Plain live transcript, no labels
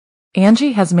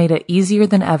Angie has made it easier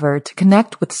than ever to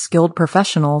connect with skilled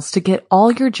professionals to get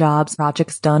all your jobs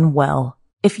projects done well.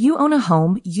 If you own a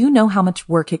home, you know how much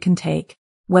work it can take,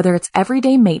 whether it's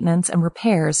everyday maintenance and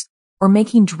repairs or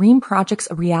making dream projects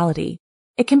a reality.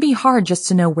 It can be hard just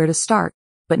to know where to start,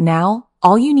 but now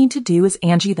all you need to do is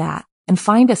Angie that and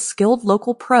find a skilled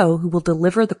local pro who will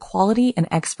deliver the quality and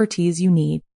expertise you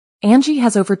need. Angie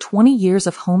has over 20 years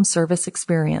of home service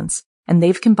experience, and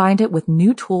they've combined it with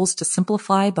new tools to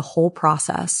simplify the whole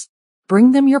process.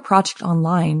 Bring them your project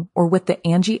online or with the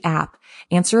Angie app,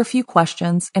 answer a few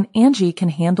questions, and Angie can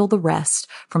handle the rest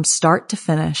from start to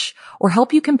finish, or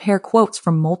help you compare quotes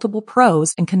from multiple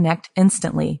pros and connect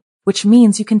instantly, which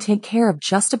means you can take care of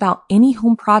just about any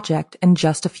home project in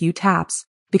just a few taps.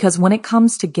 Because when it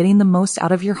comes to getting the most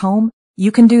out of your home,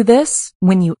 you can do this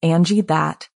when you Angie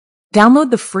that.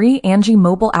 Download the free Angie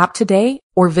mobile app today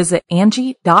or visit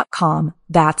Angie.com.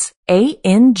 That's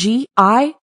ANGI.com.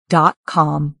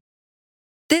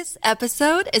 This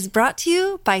episode is brought to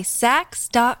you by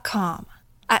Sax.com.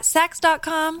 At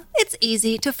Sax.com, it's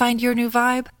easy to find your new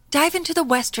vibe. Dive into the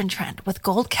Western trend with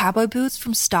gold cowboy boots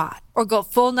from Stott, or go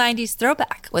full 90s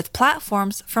throwback with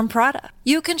platforms from Prada.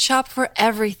 You can shop for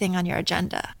everything on your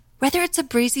agenda, whether it's a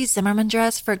breezy Zimmermann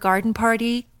dress for a garden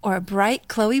party or a bright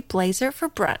Chloe blazer for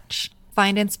brunch.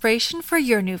 Find inspiration for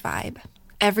your new vibe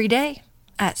every day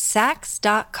at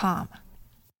Sax.com.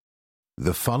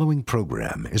 The following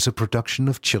program is a production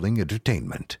of Chilling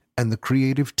Entertainment and the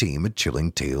creative team at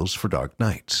Chilling Tales for Dark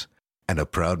Nights, and a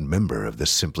proud member of the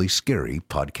Simply Scary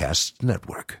Podcasts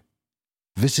Network.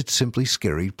 Visit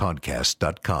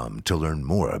simplyscarypodcast.com to learn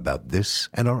more about this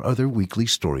and our other weekly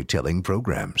storytelling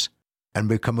programs, and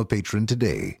become a patron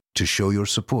today to show your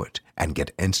support and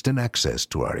get instant access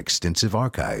to our extensive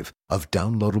archive of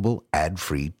downloadable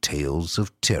ad-free tales of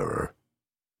terror.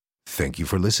 Thank you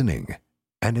for listening,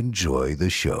 and enjoy the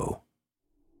show.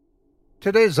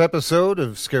 Today's episode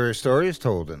of Scary Stories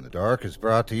Told in the Dark is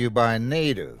brought to you by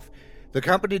Native, the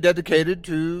company dedicated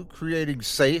to creating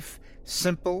safe,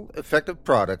 simple, effective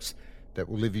products that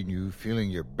will leave you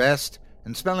feeling your best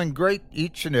and smelling great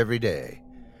each and every day.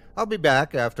 I'll be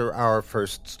back after our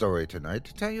first story tonight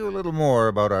to tell you a little more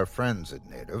about our friends at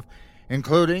Native,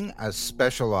 including a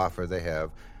special offer they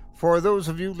have for those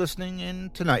of you listening in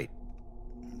tonight.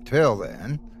 Until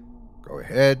then, go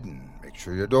ahead and make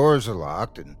sure your doors are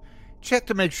locked and check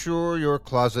to make sure your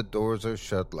closet doors are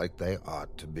shut like they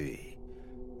ought to be.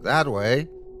 That way,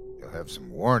 you'll have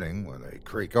some warning when they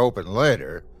creak open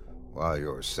later while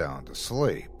you're sound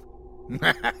asleep.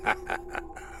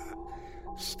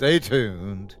 Stay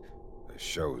tuned. The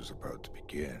show's about to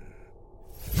begin.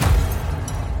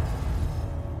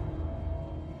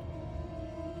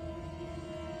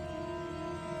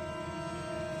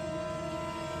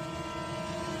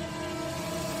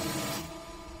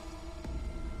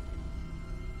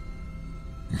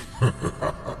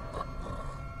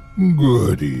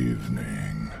 Good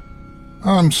evening.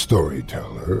 I'm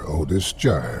storyteller Otis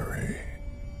Gyrie,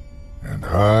 and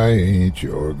I ain't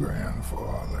your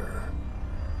grandfather.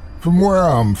 From where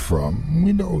I'm from,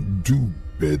 we don't do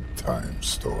bedtime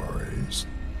stories.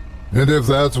 And if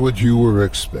that's what you were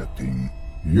expecting,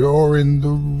 you're in the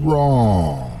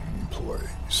wrong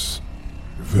place.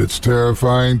 If it's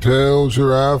terrifying tales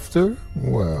you're after,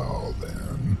 well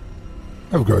then,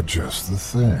 I've got just the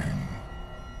thing.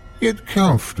 Get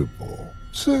comfortable,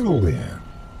 settle in,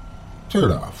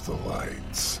 turn off the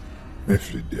lights,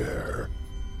 if you dare.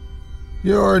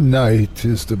 Your night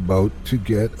is about to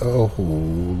get a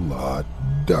whole lot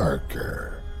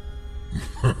darker.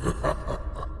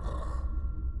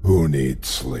 Who needs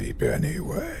sleep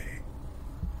anyway?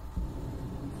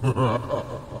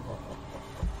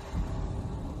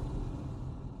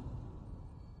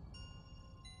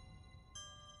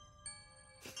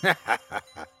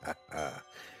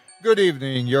 Good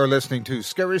evening. You're listening to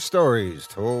Scary Stories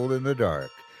Told in the Dark.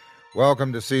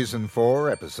 Welcome to Season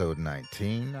 4, Episode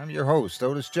 19. I'm your host,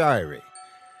 Otis Gyrie.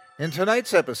 In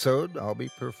tonight's episode, I'll be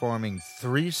performing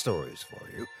 3 stories for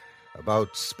you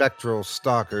about spectral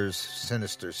stalkers,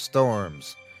 sinister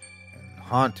storms, and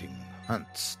haunting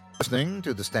hunts. Listening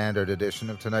to the standard edition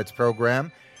of tonight's program.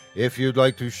 If you'd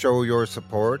like to show your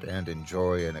support and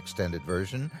enjoy an extended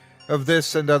version of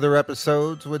this and other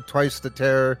episodes with twice the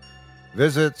terror,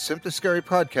 visit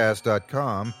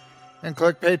simplyscarypodcast.com and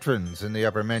click Patrons in the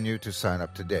upper menu to sign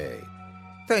up today.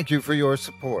 Thank you for your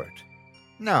support.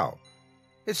 Now,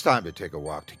 it's time to take a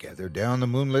walk together down the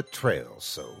moonlit trail,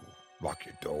 so lock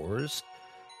your doors,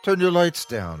 turn your lights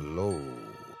down low,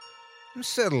 and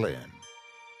settle in.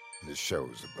 The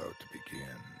show's about to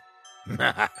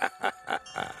begin.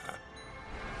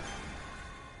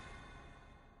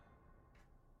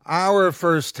 Our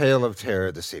first tale of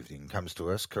terror this evening comes to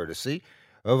us courtesy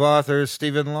of author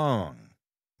Stephen Long.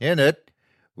 In it,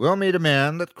 we'll meet a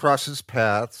man that crosses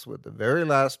paths with the very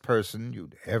last person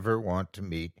you'd ever want to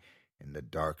meet in the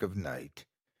dark of night,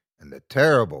 and the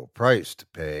terrible price to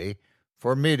pay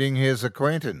for meeting his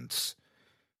acquaintance.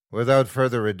 Without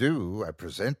further ado, I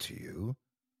present to you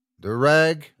The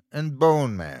Rag and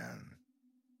Bone Man.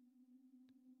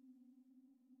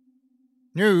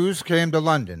 News came to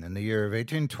London in the year of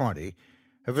 1820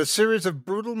 of a series of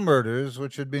brutal murders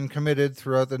which had been committed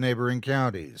throughout the neighboring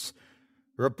counties.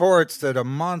 Reports that a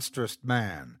monstrous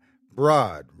man,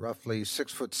 broad, roughly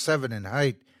 6'7" in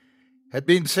height, had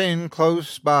been seen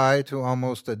close by to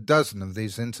almost a dozen of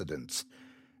these incidents.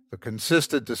 The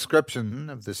consistent description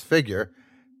of this figure,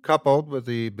 coupled with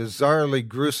the bizarrely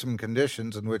gruesome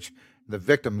conditions in which the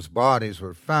victims' bodies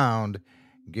were found,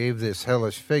 gave this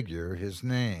hellish figure his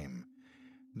name.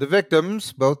 The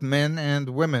victims, both men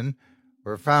and women,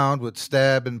 were found with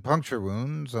stab and puncture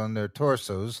wounds on their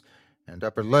torsos and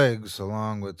upper legs,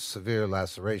 along with severe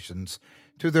lacerations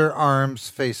to their arms,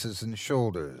 faces, and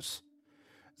shoulders.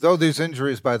 Though these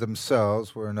injuries by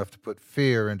themselves were enough to put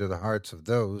fear into the hearts of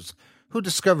those who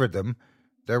discovered them,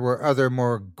 there were other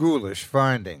more ghoulish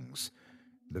findings.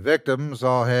 The victims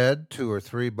all had 2 or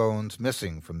 3 bones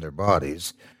missing from their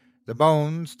bodies. The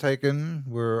bones taken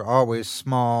were always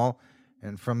small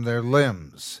and from their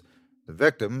limbs. The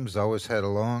victims always had a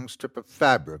long strip of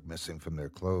fabric missing from their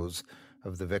clothes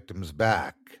of the victim's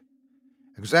back.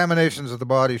 Examinations of the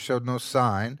body showed no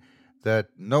sign that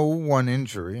no one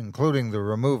injury, including the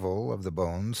removal of the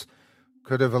bones,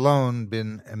 could have alone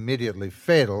been immediately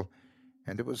fatal,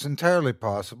 and it was entirely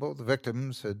possible the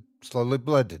victims had slowly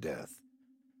bled to death.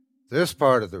 This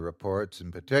part of the reports,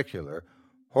 in particular,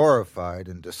 horrified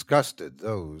and disgusted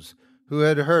those who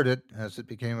had heard it, as it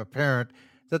became apparent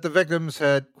that the victims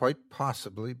had quite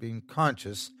possibly been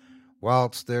conscious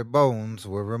whilst their bones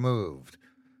were removed.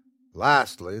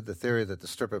 Lastly, the theory that the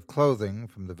strip of clothing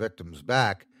from the victim's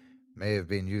back may have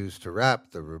been used to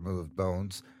wrap the removed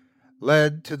bones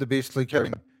led to the beastly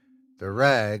killing, the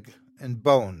Rag and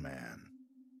Bone Man.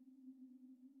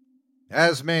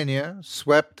 As mania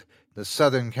swept the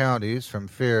southern counties from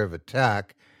fear of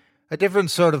attack, a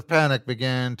different sort of panic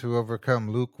began to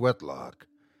overcome Luke Whitlock.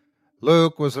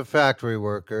 Luke was a factory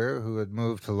worker who had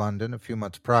moved to London a few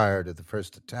months prior to the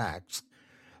first attacks.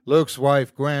 Luke's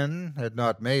wife, Gwen, had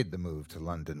not made the move to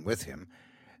London with him.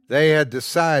 They had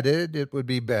decided it would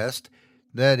be best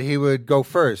that he would go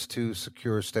first to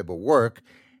secure stable work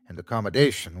and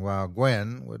accommodation while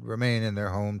Gwen would remain in their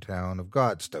hometown of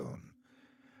Godstone.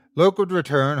 Luke would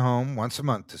return home once a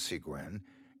month to see Gwen,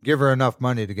 give her enough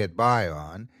money to get by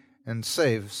on, and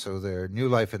save so their new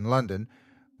life in London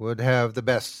would have the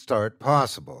best start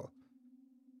possible.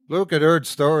 Luke had heard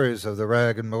stories of the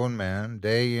Rag and Bone Man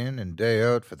day in and day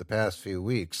out for the past few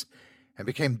weeks, and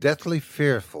became deathly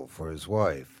fearful for his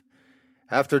wife.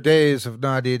 After days of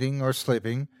not eating or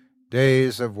sleeping,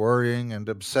 days of worrying and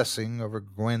obsessing over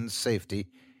Gwen's safety,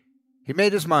 he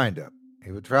made his mind up.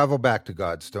 He would travel back to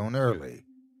Godstone early.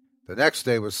 The next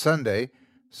day was Sunday,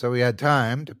 so he had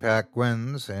time to pack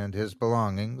Gwen's and his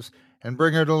belongings and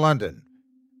bring her to London.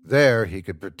 There he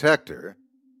could protect her.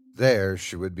 There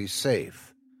she would be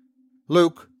safe.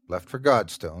 Luke left for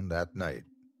Godstone that night.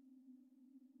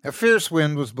 A fierce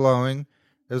wind was blowing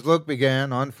as Luke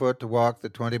began on foot to walk the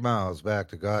 20 miles back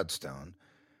to Godstone.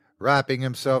 Wrapping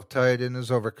himself tight in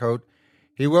his overcoat,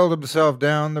 he willed himself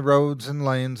down the roads and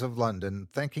lanes of London,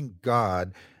 thanking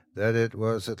God that it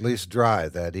was at least dry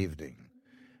that evening.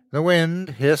 The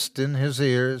wind hissed in his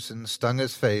ears and stung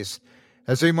his face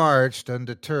as he marched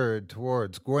undeterred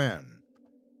towards Gwen.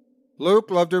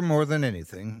 Luke loved her more than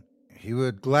anything. He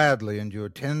would gladly endure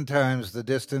 10 times the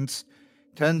distance,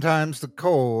 10 times the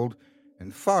cold,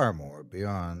 and far more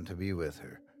beyond to be with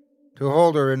her, to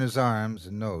hold her in his arms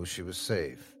and know she was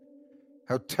safe.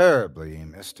 How terribly he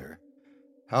missed her.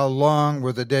 How long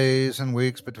were the days and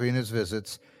weeks between his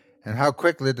visits, and how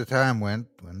quickly the time went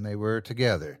when they were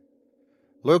together.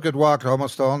 Luke had walked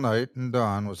almost all night, and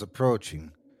dawn was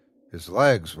approaching. His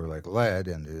legs were like lead,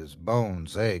 and his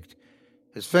bones ached.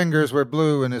 His fingers were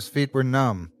blue, and his feet were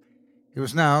numb. He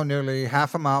was now nearly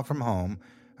half a mile from home,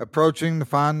 approaching the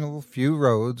final few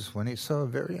roads, when he saw a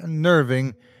very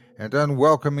unnerving and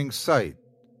unwelcoming sight.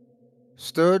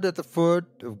 Stood at the foot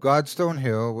of Godstone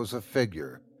Hill was a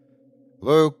figure.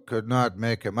 Luke could not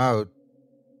make him out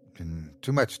in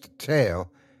too much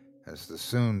detail, as the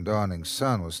soon dawning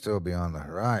sun was still beyond the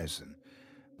horizon,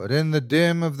 but in the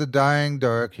dim of the dying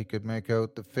dark he could make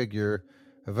out the figure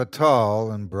of a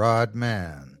tall and broad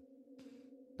man.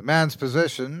 The man's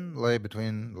position lay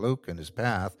between Luke and his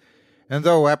path, and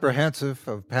though apprehensive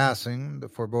of passing the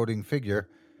foreboding figure,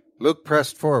 Luke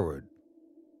pressed forward.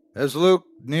 As Luke,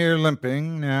 near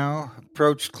limping now,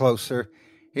 approached closer,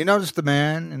 he noticed the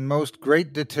man in most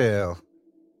great detail.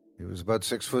 He was about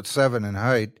 6'7" in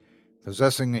height,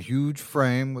 possessing a huge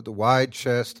frame with a wide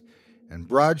chest and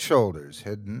broad shoulders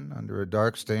hidden under a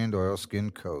dark-stained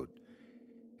oilskin coat.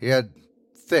 He had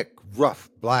thick, rough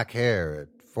black hair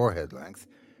at forehead length,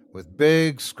 with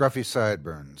big, scruffy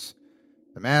sideburns.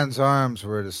 The man's arms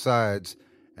were at his sides,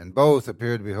 and both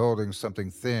appeared to be holding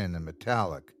something thin and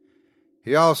metallic.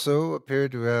 He also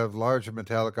appeared to have larger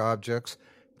metallic objects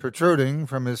protruding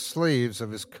from his sleeves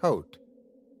of his coat.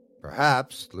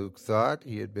 Perhaps, Luke thought,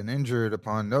 he had been injured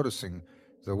upon noticing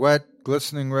the wet,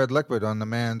 glistening red liquid on the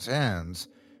man's hands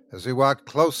as he walked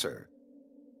closer.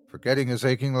 Forgetting his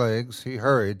aching legs, he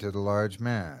hurried to the large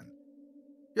man.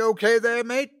 "You okay there,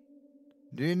 mate?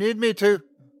 Do you need me to?"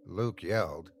 Luke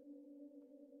yelled.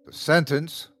 The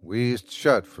sentence wheezed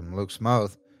shut from Luke's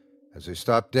mouth as he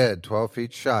stopped dead 12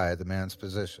 feet shy of the man's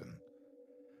position.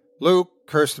 Luke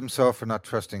cursed himself for not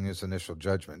trusting his initial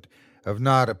judgment of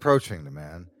not approaching the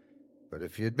man, but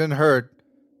if he had been hurt,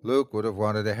 Luke would have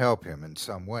wanted to help him in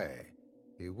some way.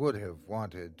 He would have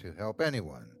wanted to help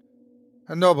anyone.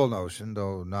 A noble notion,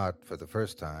 though not for the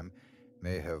first time,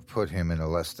 may have put him in a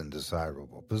less than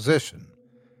desirable position.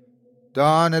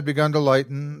 Dawn had begun to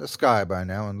lighten the sky by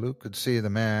now, and Luke could see the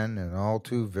man in all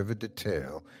too vivid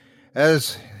detail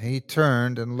as he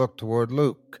turned and looked toward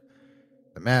Luke.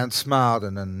 The man smiled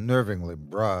an unnervingly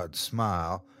broad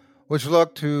smile, which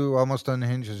looked to almost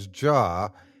unhinge his jaw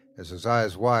as his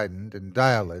eyes widened and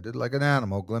dilated like an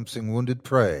animal glimpsing wounded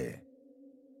prey.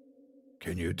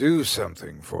 "Can you do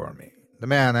something for me?" the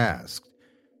man asked.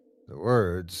 The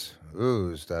words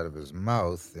oozed out of his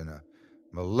mouth in a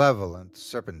malevolent,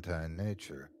 serpentine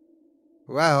nature.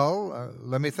 "Well,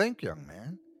 let me think, young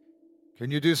man.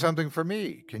 Can you do something for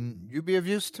me? Can you be of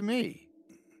use to me?"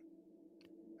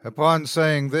 Upon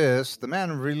saying this, the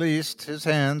man released his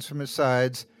hands from his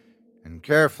sides and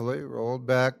carefully rolled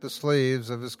back the sleeves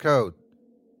of his coat.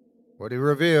 What he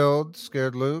revealed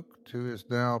scared Luke to his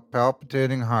now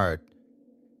palpitating heart.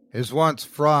 His once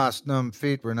frost-numb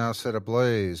feet were now set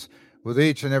ablaze, with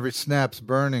each and every snaps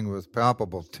burning with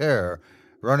palpable terror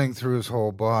running through his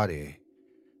whole body.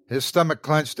 His stomach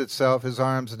clenched itself, his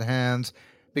arms and hands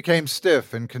became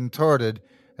stiff and contorted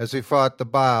as he fought the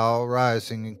bile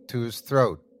rising to his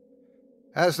throat.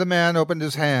 As the man opened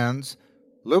his hands,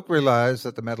 Luke realized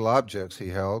that the metal objects he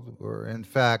held were, in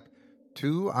fact,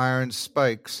 2 iron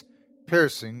spikes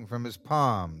piercing from his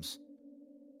palms.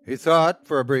 He thought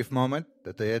for a brief moment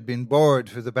that they had been bored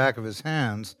through the back of his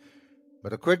hands,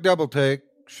 but a quick double-take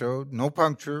showed no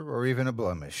puncture or even a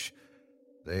blemish.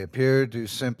 They appeared to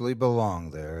simply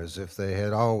belong there, as if they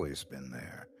had always been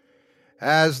there.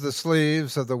 As the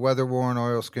sleeves of the weather-worn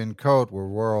oilskin coat were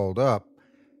whirled up,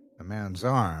 the man's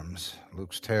arms,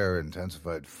 Luke's terror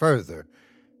intensified further,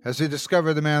 as he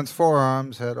discovered the man's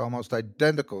forearms had almost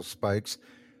identical spikes,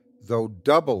 though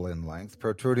double in length,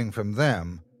 protruding from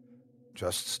them,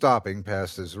 just stopping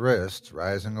past his wrists,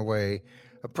 rising away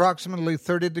approximately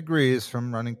 30 degrees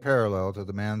from running parallel to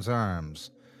the man's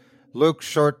arms. Luke's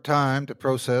short time to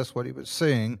process what he was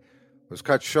seeing was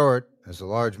cut short as the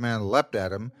large man leapt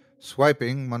at him,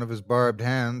 swiping one of his barbed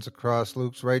hands across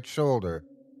Luke's right shoulder.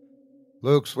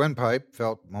 Luke's windpipe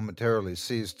felt momentarily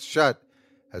seized shut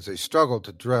as he struggled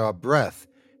to draw breath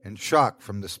in shock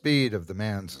from the speed of the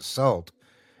man's assault,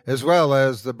 as well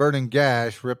as the burning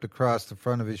gash ripped across the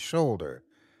front of his shoulder.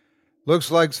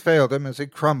 Luke's legs failed him as he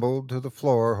crumbled to the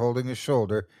floor, holding his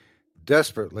shoulder,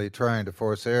 desperately trying to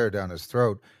force air down his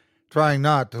throat, trying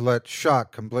not to let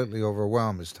shock completely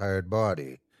overwhelm his tired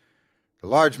body. The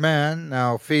large man,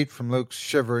 now feet from Luke's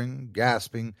shivering,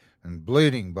 gasping, and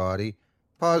bleeding body,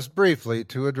 paused briefly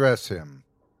to address him.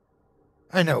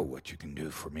 "I know what you can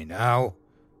do for me now,"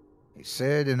 he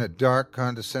said in a dark,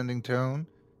 condescending tone.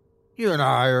 "You and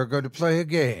I are going to play a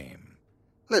game.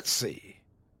 Let's see.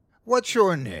 What's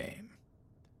your name?"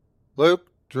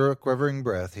 Luke drew a quivering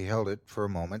breath. He held it for a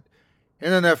moment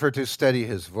in an effort to steady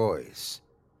his voice.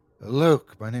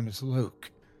 "Luke. My name is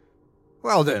Luke."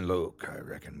 "Well then, Luke, I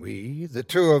reckon the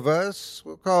 2 of us,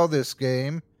 will call this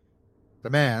game."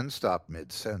 The man stopped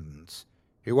mid-sentence.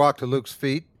 He walked to Luke's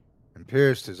feet and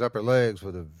pierced his upper legs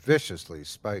with his viciously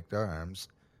spiked arms.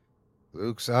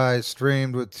 Luke's eyes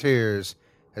streamed with tears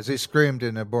as he screamed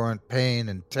in abhorrent pain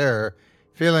and terror,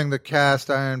 feeling the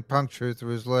cast iron puncture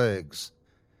through his legs.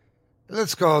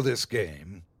 "Let's call this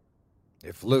game.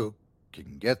 If Luke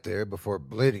can get there before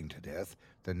bleeding to death,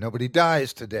 then nobody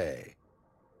dies today."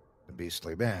 The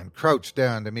beastly man crouched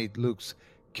down to meet Luke's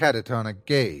catatonic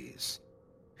gaze.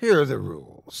 Here are the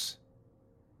rules.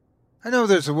 I know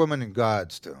there's a woman in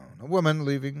Godstone, a woman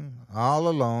leaving all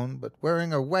alone but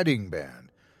wearing a wedding band,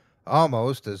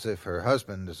 almost as if her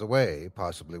husband is away,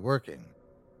 possibly working.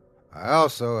 I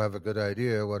also have a good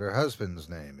idea what her husband's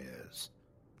name is.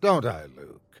 Don't I,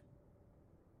 Luke?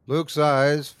 Luke's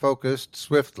eyes focused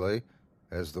swiftly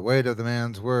as the weight of the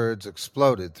man's words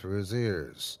exploded through his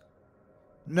ears.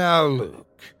 Now,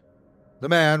 Luke. The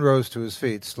man rose to his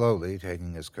feet slowly,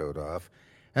 taking his coat off,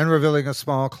 and revealing a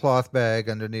small cloth bag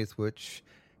underneath which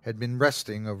had been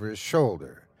resting over his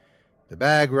shoulder. The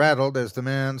bag rattled as the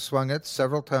man swung it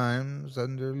several times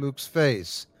under Luke's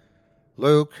face.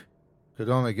 Luke could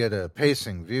only get a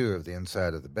pacing view of the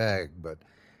inside of the bag, but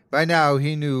by now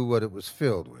he knew what it was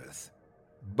filled with.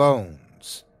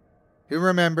 Bones. He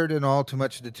remembered in all too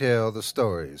much detail the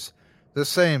stories, the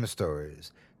same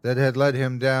stories, that had led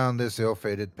him down this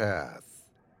ill-fated path.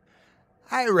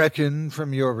 I reckon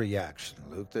from your reaction,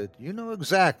 Luke, that you know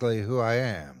exactly who I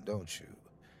am, don't you?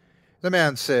 The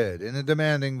man said in a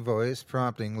demanding voice,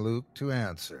 prompting Luke to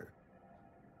answer.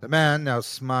 The man, now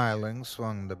smiling,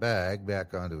 swung the bag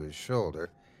back onto his shoulder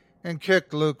and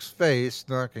kicked Luke's face,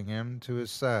 knocking him to his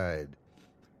side.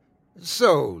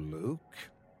 So, Luke,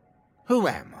 who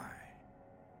am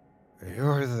I?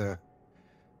 You're the...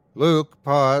 Luke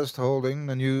paused, holding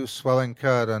the new swelling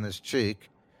cut on his cheek.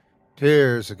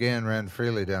 Tears again ran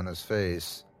freely down his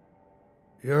face.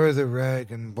 You're the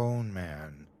rag and bone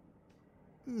man.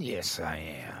 Yes, I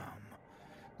am.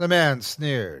 The man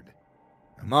sneered.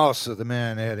 I'm also the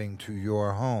man heading to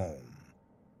your home.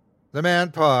 The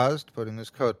man paused, putting his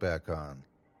coat back on.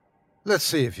 Let's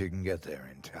see if you can get there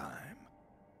in time.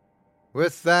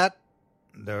 With that,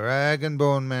 the rag and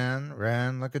bone man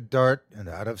ran like a dart and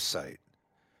out of sight.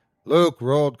 Luke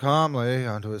rolled calmly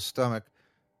onto his stomach,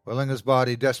 willing his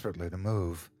body desperately to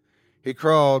move. He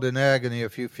crawled in agony a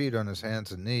few feet on his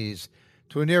hands and knees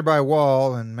to a nearby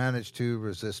wall and managed to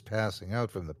resist passing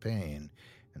out from the pain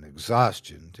and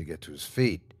exhaustion to get to his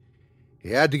feet. He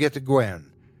had to get to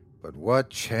Gwen, but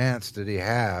what chance did he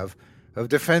have of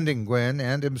defending Gwen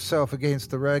and himself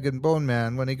against the rag and bone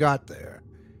man when he got there?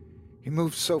 He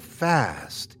moved so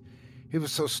fast. He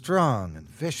was so strong and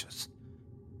vicious.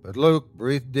 But Luke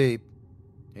breathed deep.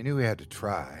 He knew he had to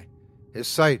try. His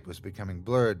sight was becoming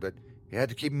blurred, but he had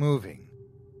to keep moving.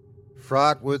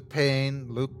 Fraught with pain,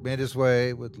 Luke made his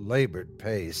way with labored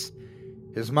pace.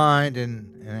 His mind,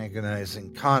 in an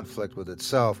agonizing conflict with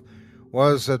itself,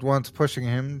 was at once pushing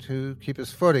him to keep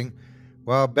his footing,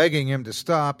 while begging him to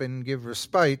stop and give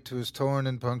respite to his torn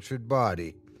and punctured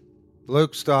body.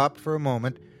 Luke stopped for a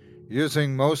moment,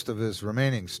 using most of his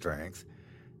remaining strength.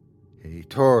 He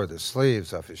tore the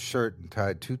sleeves off his shirt and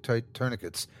tied 2 tight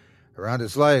tourniquets around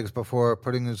his legs before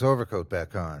putting his overcoat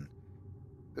back on.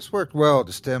 This worked well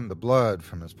to stem the blood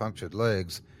from his punctured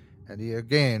legs, and he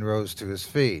again rose to his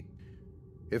feet.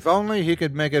 If only he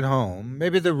could make it home,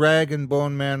 maybe the rag and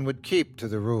bone man would keep to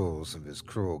the rules of his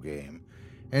cruel game,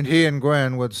 and he and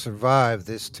Gwen would survive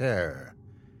this terror.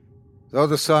 Though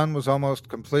the sun was almost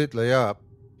completely up,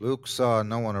 Luke saw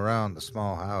no one around the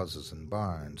small houses and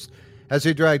barns as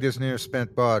he dragged his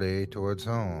near-spent body towards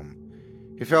home.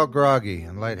 He felt groggy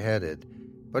and lightheaded,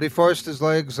 but he forced his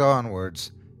legs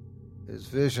onwards, his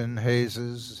vision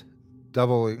hazes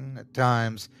doubling at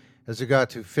times as he got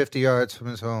to 50 yards from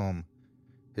his home,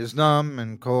 his numb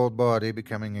and cold body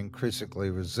becoming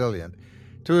increasingly resilient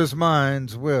to his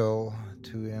mind's will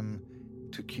to him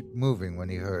to keep moving when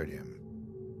he heard him.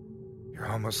 You're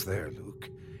almost there, Luke,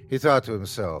 he thought to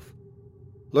himself.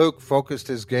 Luke focused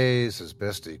his gaze as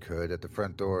best he could at the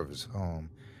front door of his home,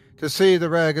 to see the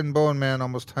rag and bone man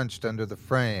almost hunched under the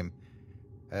frame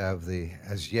of the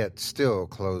as yet still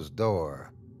closed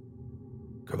door.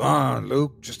 Come on,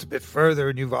 Luke, just a bit further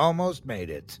and you've almost made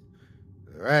it.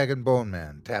 The rag and bone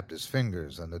man tapped his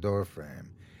fingers on the door frame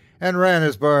and ran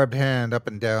his barbed hand up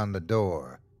and down the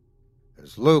door.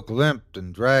 As Luke limped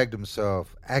and dragged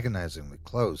himself agonizingly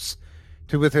close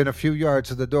to within a few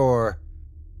yards of the door,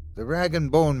 the rag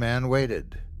and bone man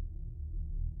waited.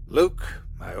 Luke,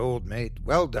 my old mate,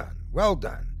 well done, well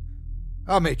done.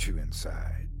 I'll meet you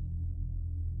inside.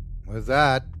 With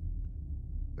that,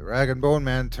 the rag and bone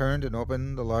man turned and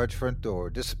opened the large front door,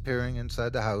 disappearing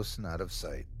inside the house and out of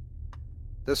sight.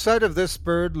 The sight of this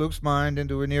spurred Luke's mind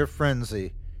into a near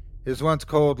frenzy. His once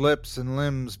cold lips and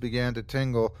limbs began to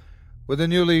tingle with a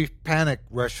newly panicked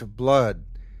rush of blood.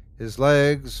 His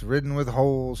legs, ridden with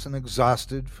holes and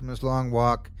exhausted from his long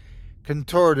walk,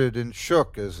 contorted and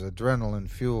shook as adrenaline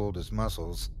fueled his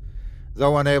muscles.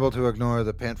 Though unable to ignore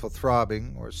the painful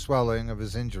throbbing or swelling of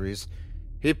his injuries,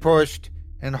 he pushed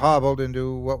and hobbled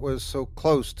into what was so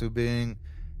close to being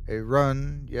a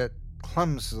run, yet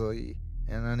clumsily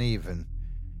and uneven.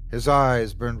 His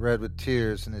eyes burned red with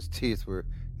tears, and his teeth were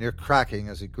near cracking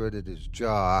as he gritted his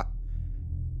jaw.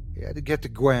 He had to get to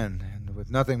Gwen, and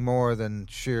with nothing more than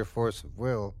sheer force of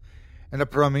will and a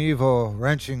primeval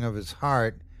wrenching of his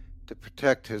heart to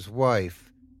protect his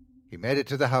wife, he made it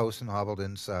to the house and hobbled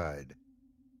inside.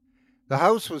 The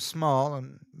house was small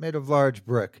and made of large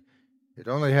brick. It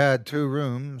only had 2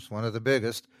 rooms. One of the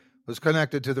biggest was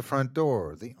connected to the front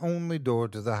door, the only door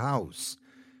to the house.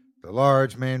 The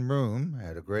large main room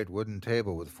had a great wooden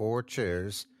table with 4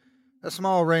 chairs, a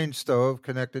small range stove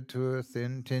connected to a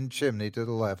thin tin chimney to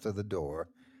the left of the door.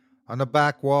 On the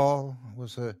back wall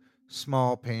was a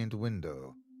small paned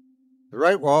window. The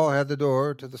right wall had the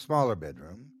door to the smaller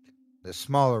bedroom. This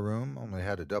smaller room only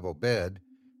had a double bed,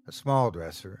 a small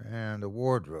dresser, and a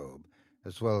wardrobe,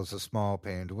 as well as a small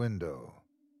paned window.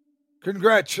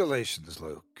 "Congratulations,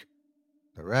 Luke,"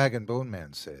 the rag and bone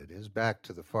man said, his back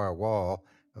to the far wall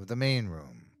of the main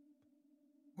room.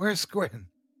 "Where's Gwen?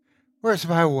 Where's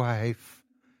my wife?"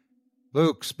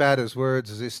 Luke spat his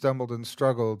words as he stumbled and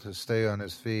struggled to stay on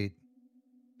his feet.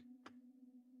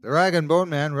 The rag and bone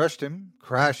man rushed him,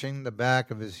 crashing the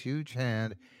back of his huge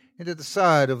hand into the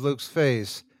side of Luke's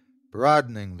face,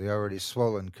 broadening the already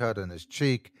swollen cut on his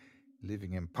cheek,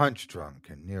 leaving him punch-drunk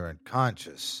and near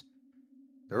unconscious.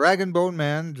 The rag and bone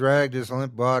man dragged his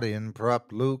limp body and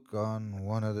propped Luke on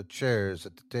one of the chairs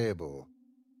at the table.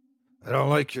 "I don't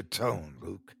like your tone,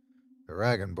 Luke," the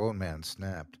rag and bone man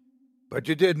snapped. "But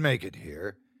you did make it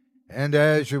here, and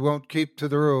as you won't keep to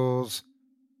the rules,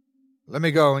 let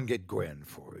me go and get Gwen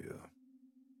for you."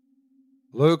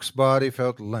 Luke's body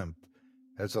felt limp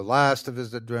as the last of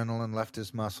his adrenaline left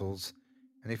his muscles,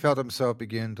 and he felt himself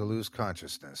begin to lose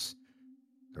consciousness.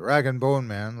 The rag and bone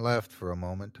man left for a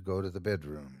moment to go to the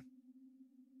bedroom.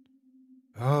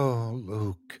 "Oh,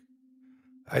 Luke,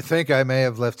 I think I may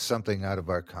have left something out of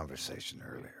our conversation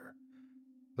earlier."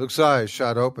 Luke's eyes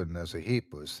shot open as a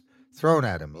heap was thrown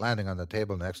at him, landing on the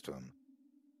table next to him.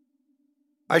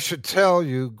 "I should tell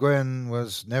you Gwen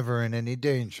was never in any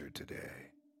danger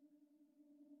today."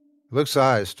 Luke's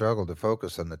eyes struggled to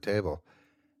focus on the table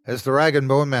as the rag and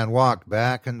bone man walked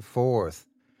back and forth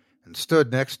and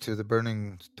stood next to the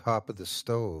burning top of the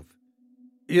stove.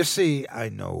 "You see, I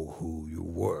know who you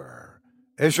were,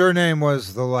 as your name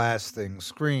was the last thing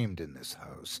screamed in this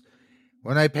house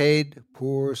when I paid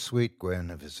poor sweet Gwen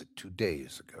a visit 2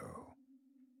 days ago."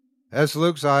 As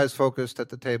Luke's eyes focused at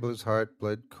the table, his heart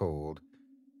bled cold,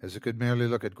 as he could merely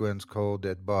look at Gwen's cold,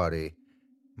 dead body,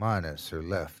 minus her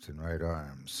left and right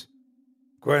arms.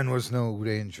 "Gwen was no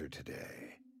danger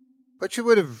today, but she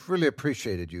would have really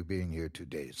appreciated you being here 2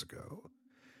 days ago."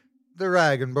 The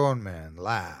rag and bone man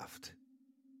laughed.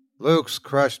 Luke's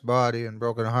crushed body and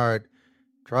broken heart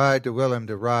tried to will him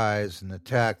to rise and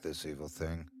attack this evil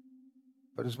thing,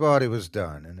 but his body was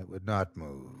done, and it would not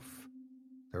move.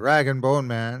 The rag and bone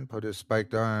man put his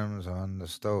spiked arms on the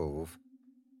stove.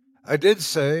 "I did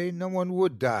say no one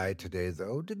would die today,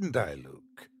 though, didn't I,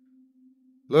 Luke?"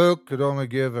 Luke could only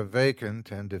give a vacant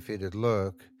and defeated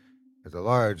look at the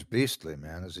large beastly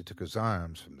man as he took his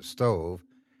arms from the stove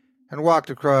and walked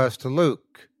across to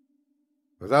Luke.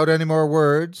 Without any more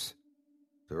words,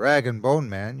 the rag and bone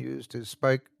man used his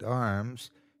spiked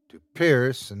arms to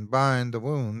pierce and bind the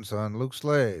wounds on Luke's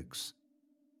legs.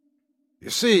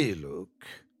 "You see, Luke,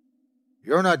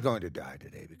 you're not going to die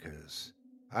today because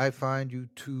I find you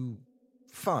too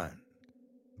fun.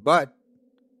 But,"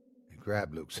 he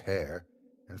grabbed Luke's hair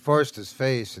and forced his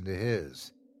face into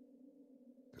his,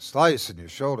 "the slice in your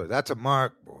shoulder, that's a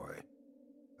mark, boy.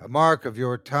 A mark of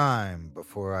your time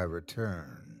before I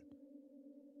return."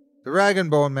 The rag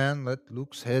and bone man let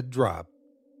Luke's head drop,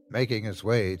 making his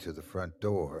way to the front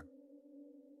door.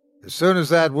 "As soon as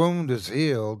that wound is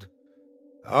healed,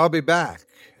 I'll be back.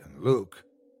 And Luke,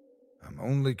 I'm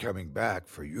only coming back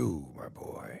for you, my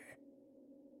boy."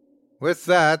 With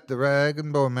that, the rag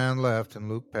and bone man left, and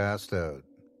Luke passed out.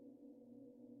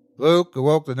 Luke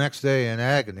awoke the next day in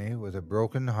agony with a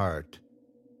broken heart.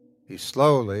 He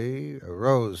slowly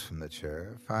arose from the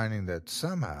chair, finding that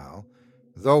somehow,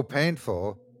 though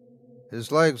painful,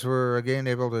 his legs were again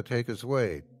able to take his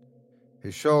weight.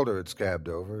 His shoulder had scabbed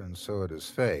over, and so had his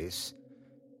face.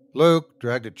 Luke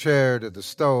dragged a chair to the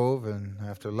stove, and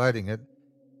after lighting it,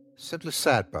 simply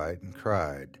sat by it and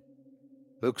cried.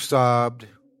 Luke sobbed,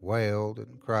 wailed,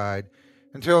 and cried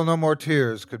until no more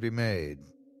tears could be made.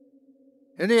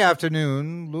 In the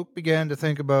afternoon, Luke began to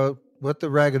think about what the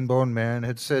rag and bone man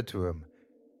had said to him,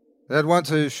 that once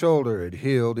his shoulder had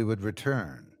healed he would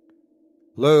return.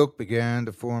 Luke began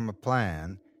to form a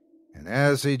plan, and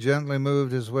as he gently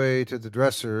moved his way to the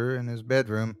dresser in his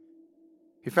bedroom,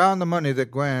 he found the money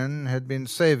that Gwen had been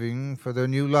saving for their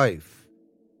new life.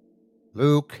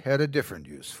 Luke had a different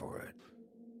use for it.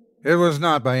 It was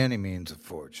not by any means a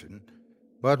fortune,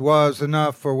 but was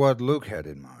enough for what Luke had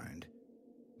in mind.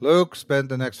 Luke spent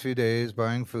the next few days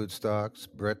buying foodstuffs,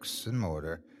 bricks, and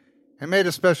mortar, and made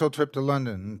a special trip to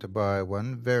London to buy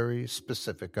one very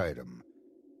specific item.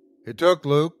 It took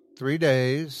Luke 3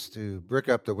 days to brick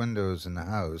up the windows in the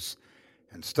house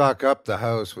and stock up the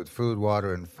house with food,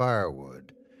 water, and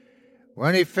firewood.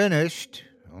 When he finished,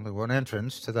 only one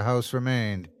entrance to the house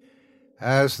remained.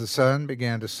 As the sun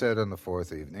began to set on the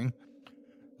 4th evening,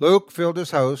 Luke filled his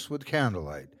house with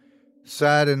candlelight,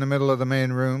 sat in the middle of the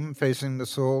main room, facing the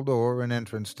sole door and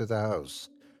entrance to the house.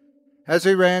 As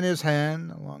he ran his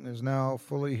hand along his now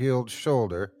fully healed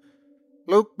shoulder,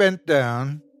 Luke bent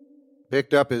down,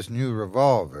 picked up his new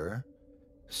revolver,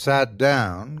 sat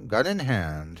down, gun in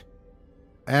hand,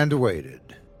 and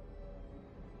waited.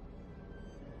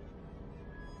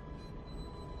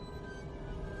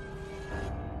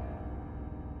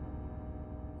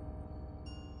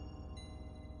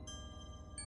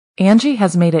 Angie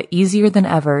has made it easier than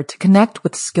ever to connect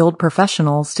with skilled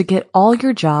professionals to get all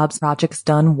your jobs projects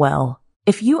done well.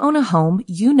 If you own a home,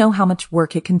 you know how much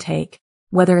work it can take,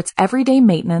 whether it's everyday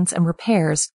maintenance and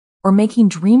repairs or making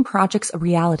dream projects a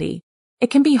reality. It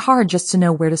can be hard just to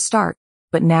know where to start,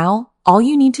 but now all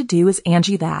you need to do is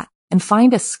Angie that and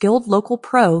find a skilled local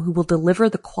pro who will deliver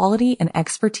the quality and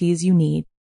expertise you need.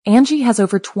 Angie has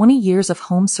over 20 years of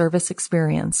home service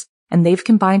experience, and they've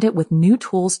combined it with new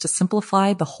tools to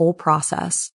simplify the whole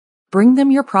process. Bring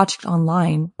them your project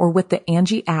online or with the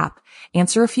Angie app,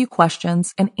 answer a few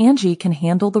questions, and Angie can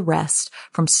handle the rest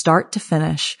from start to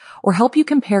finish, or help you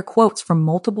compare quotes from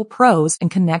multiple pros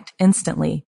and connect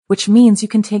instantly, which means you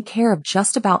can take care of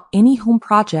just about any home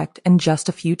project in just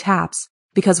a few taps.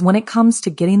 Because when it comes to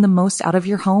getting the most out of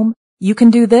your home, you can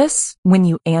do this when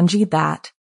you Angie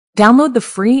that. Download the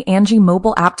free Angie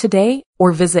mobile app today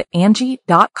or visit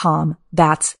Angie.com.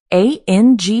 That's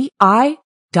ANGI.com.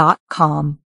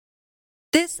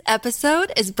 This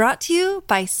episode is brought to you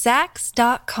by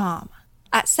Sax.com.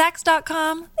 At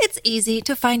Sax.com, it's easy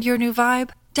to find your new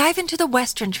vibe. Dive into the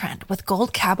Western trend with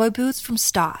gold cowboy boots from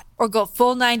Stott, or go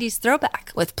full 90s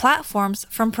throwback with platforms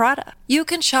from Prada. You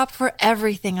can shop for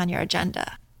everything on your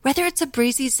agenda, whether it's a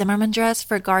breezy Zimmermann dress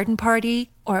for a garden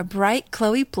party or a bright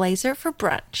Chloe blazer for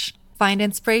brunch. Find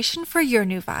inspiration for your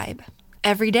new vibe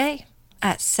every day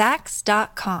at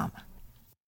Sax.com.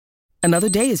 Another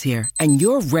day is here, and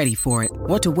you're ready for it.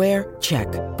 What to wear? Check.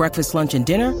 Breakfast, lunch, and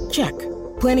dinner? Check.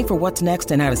 Planning for what's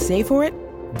next and how to save for it?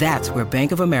 That's where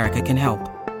Bank of America can help.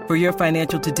 For your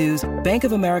financial to-dos, Bank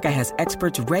of America has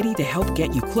experts ready to help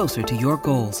get you closer to your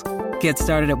goals. Get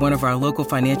started at one of our local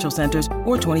financial centers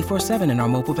or 24/7 in our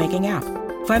mobile banking app.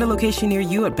 Find a location near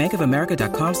you at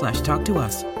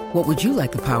bankofamerica.com/talktous. What would you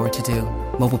like the power to do?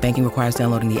 Mobile banking requires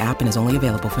downloading the app and is only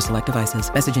available for select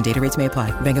devices. Message and data rates may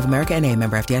apply. Bank of America N.A.,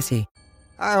 member FDIC.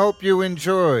 I hope you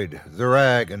enjoyed The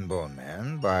Rag and Bone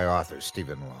Man by author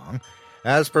Stephen Long,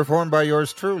 as performed by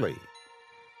yours truly.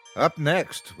 Up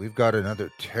next, we've got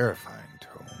another terrifying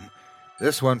tome,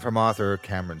 this one from author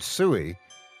Cameron Suey,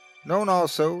 known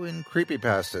also in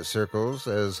creepypasta circles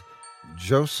as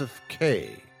Joseph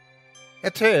K. A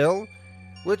tale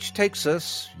which takes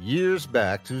us years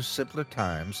back to simpler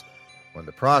times when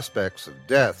the prospects of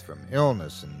death from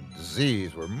illness and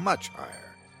disease were much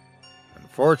higher.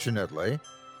 Unfortunately,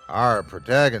 our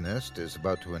protagonist is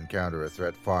about to encounter a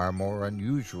threat far more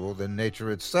unusual than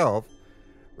nature itself,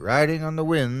 riding on the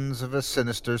winds of a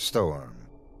sinister storm.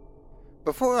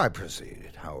 Before I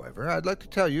proceed, however, I'd like to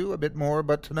tell you a bit more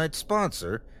about tonight's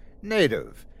sponsor,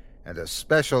 Native, and a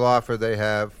special offer they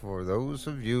have for those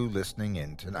of you listening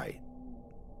in tonight.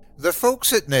 The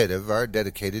folks at Native are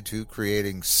dedicated to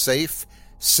creating safe,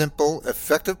 simple,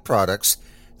 effective products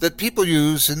that people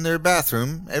use in their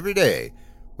bathroom every day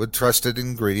with trusted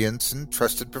ingredients and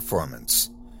trusted performance.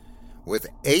 With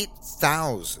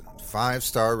 8,000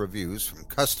 5-star reviews from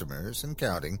customers and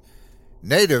counting,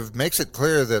 Native makes it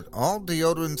clear that all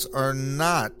deodorants are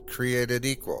not created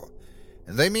equal.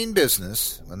 And they mean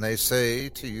business when they say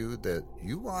to you that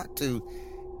you ought to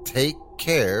take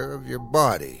care of your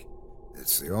body.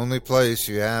 It's the only place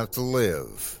you have to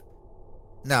live.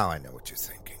 Now I know what you're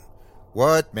thinking.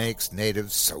 What makes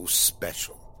Native so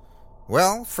special?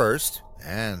 Well, first,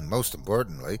 and most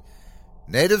importantly,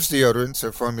 Native's deodorants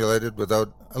are formulated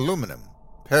without aluminum,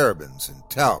 parabens, and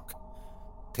talc.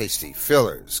 Tasty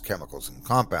fillers, chemicals, and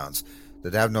compounds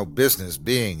that have no business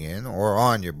being in or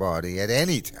on your body at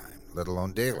any time, let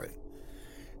alone daily.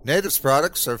 Native's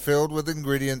products are filled with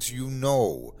ingredients you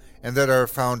know and that are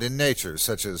found in nature,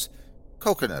 such as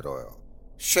coconut oil,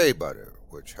 shea butter,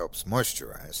 which helps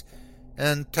moisturize,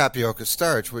 and tapioca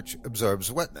starch, which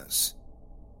absorbs wetness.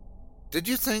 Did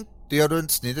you think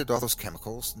deodorants needed all those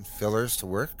chemicals and fillers to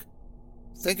work?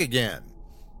 Think again.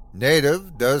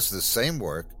 Native does the same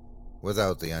work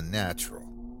without the unnatural.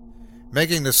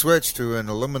 Making the switch to an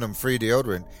aluminum-free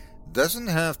deodorant doesn't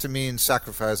have to mean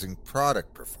sacrificing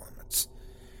product performance.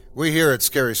 We here at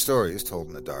Scary Stories Told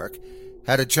in the Dark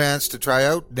had a chance to try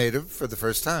out Native for the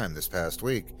first time this past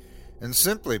week, and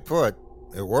simply put,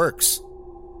 it works.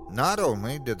 Not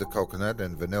only did the coconut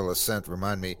and vanilla scent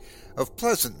remind me of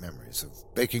pleasant memories of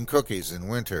baking cookies in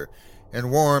winter and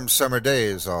warm summer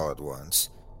days all at once,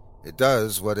 it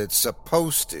does what it's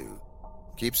supposed to.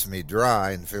 Keeps me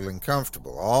dry and feeling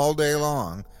comfortable all day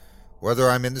long, whether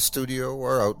I'm in the studio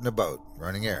or out and about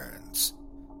running errands.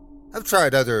 I've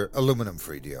tried other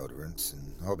aluminum-free deodorants,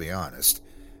 and I'll be honest,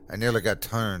 I nearly got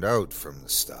turned out from the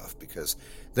stuff because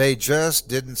they just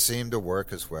didn't seem to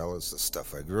work as well as the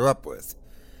stuff I grew up with.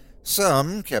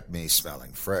 Some kept me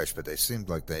smelling fresh, but they seemed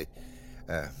like they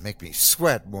make me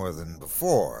sweat more than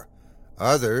before.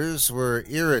 Others were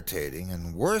irritating,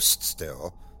 and worst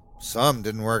still, some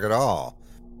didn't work at all,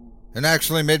 and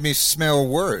actually made me smell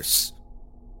worse.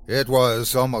 It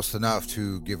was almost enough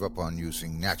to give up on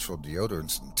using natural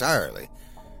deodorants entirely,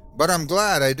 but I'm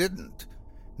glad I didn't.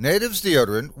 Native's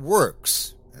deodorant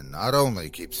works, and not only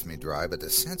keeps me dry, but the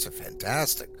scents are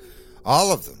fantastic.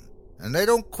 All of them, and they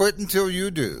don't quit until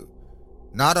you do.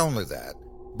 Not only that,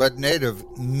 but Native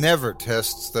never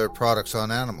tests their products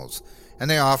on animals, and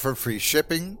they offer free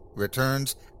shipping,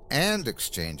 returns, and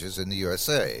exchanges in the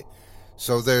USA,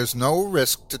 so there's no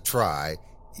risk to try,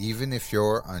 even if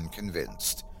you're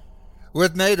unconvinced.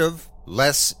 With Native,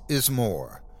 less is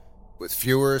more. With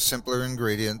fewer, simpler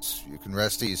ingredients, you can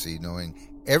rest easy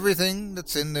knowing everything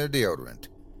that's in their deodorant.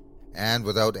 And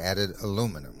without added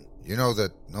aluminum, you know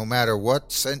that no matter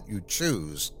what scent you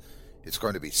choose, it's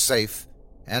going to be safe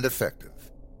and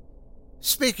effective.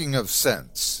 Speaking of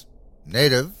scents,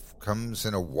 Native comes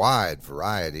in a wide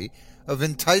variety of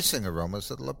enticing aromas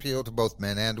that'll appeal to both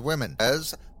men and women,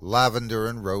 as lavender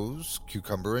and rose,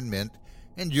 cucumber and mint,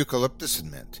 and eucalyptus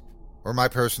and mint, or my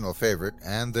personal favorite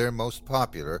and their most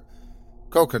popular,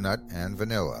 coconut and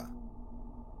vanilla.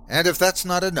 And if that's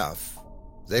not enough,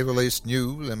 they release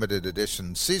new limited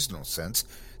edition seasonal scents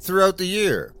throughout the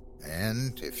year,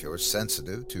 and if you're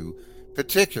sensitive to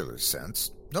particular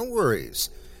scents, no worries.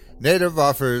 Native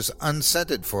offers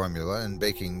unscented formula and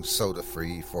baking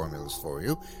soda-free formulas for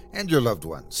you and your loved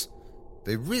ones.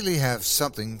 They really have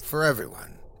something for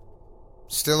everyone.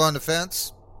 Still on the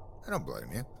fence? I don't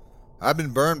blame you. I've been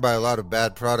burned by a lot of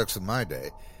bad products in my day,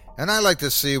 and I like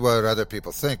to see what other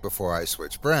people think before I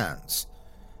switch brands.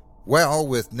 Well,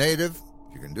 with Native,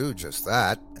 you can do just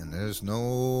that, and there's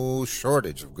no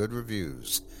shortage of good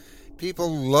reviews. People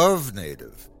love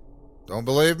Native. Don't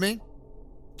believe me?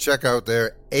 Check out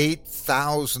their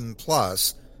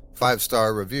 8,000-plus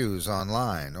 5-star reviews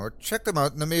online, or check them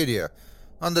out in the media,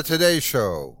 on The Today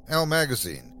Show, Elle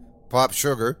Magazine, Pop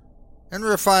Sugar, and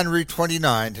Refinery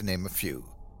 29, to name a few.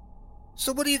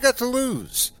 So what do you got to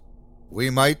lose? We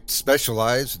might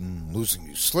specialize in losing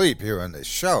you sleep here on this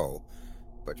show,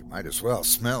 but you might as well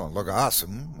smell and look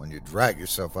awesome when you drag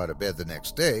yourself out of bed the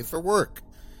next day for work.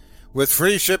 With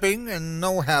free shipping and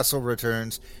no hassle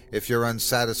returns if you're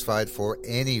unsatisfied for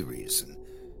any reason,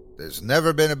 there's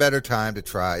never been a better time to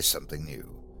try something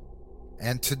new.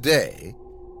 And today,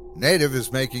 Native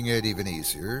is making it even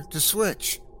easier to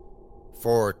switch.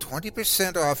 For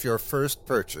 20% off your first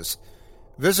purchase,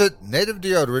 visit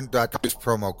nativedeodorant.com. Use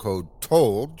promo code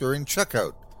TOLD during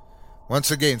checkout.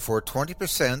 Once again, for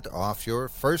 20% off your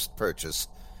first purchase,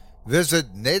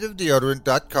 visit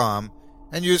nativedeodorant.com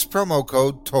and use promo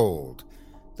code TOLD.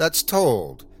 That's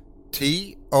TOLD,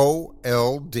 T-O-L-D,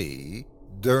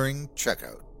 during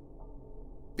checkout.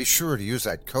 Be sure to use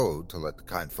that code to let the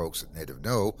kind folks at Native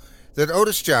know that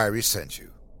Otis Gyrie sent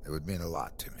you. It would mean a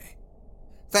lot to me.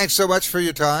 Thanks so much for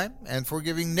your time and for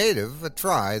giving Native a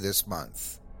try this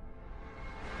month.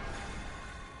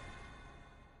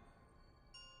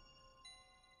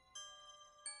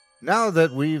 Now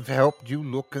that we've helped you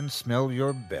look and smell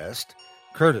your best,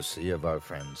 courtesy of our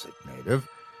friends at Native,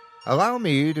 allow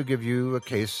me to give you a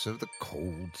case of the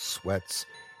cold sweats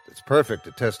that's perfect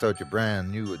to test out your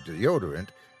brand new deodorant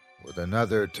with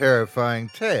another terrifying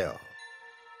tale.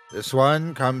 This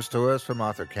one comes to us from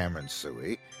author Cameron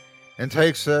Suey and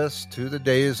takes us to the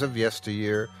days of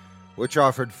yesteryear, which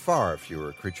offered far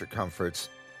fewer creature comforts,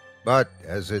 but,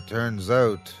 as it turns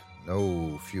out,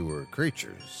 no fewer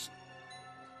creatures.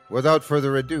 Without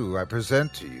further ado, I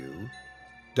present to you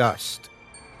Dust.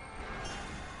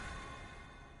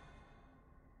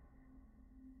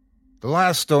 The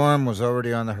last storm was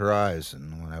already on the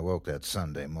horizon when I woke that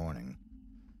Sunday morning.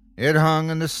 It hung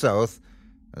in the south,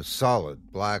 a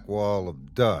solid black wall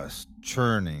of dust,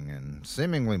 churning and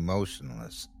seemingly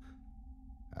motionless.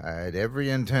 I had every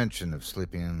intention of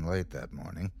sleeping in late that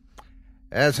morning,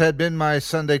 as had been my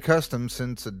Sunday custom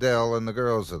since Adele and the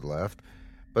girls had left,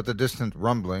 but the distant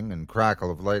rumbling and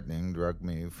crackle of lightning drug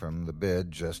me from the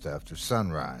bed just after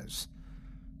sunrise.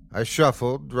 I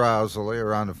shuffled drowsily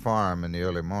around the farm in the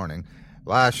early morning,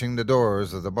 lashing the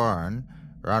doors of the barn,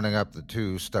 rounding up the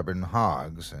 2 stubborn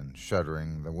hogs, and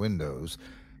shuttering the windows.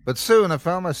 But soon I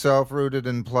found myself rooted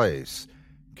in place,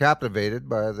 captivated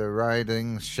by the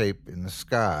writhing shape in the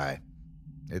sky.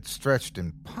 It stretched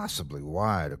impossibly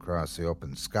wide across the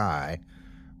open sky,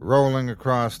 rolling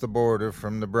across the border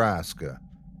from Nebraska.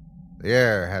 The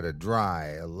air had a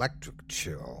dry, electric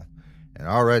chill, and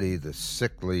already the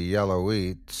sickly yellow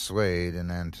wheat swayed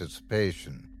in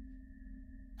anticipation.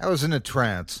 I was in a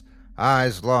trance,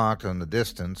 eyes locked on the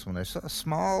distance, when I saw a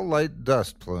small light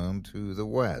dust plume to the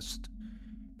west,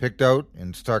 picked out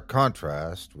in stark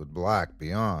contrast with black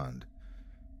beyond.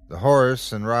 The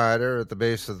horse and rider at the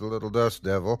base of the little dust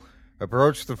devil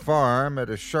approached the farm at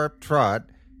a sharp trot,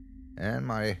 and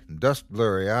my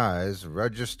dust-blurry eyes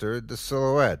registered the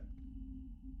silhouette.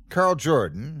 Carl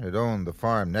Jordan had owned the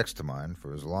farm next to mine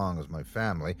for as long as my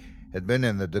family had been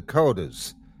in the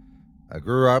Dakotas. I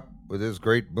grew up with his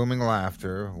great booming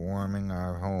laughter warming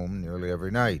our home nearly every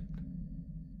night.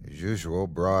 His usual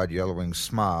broad yellowing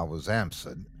smile was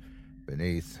absent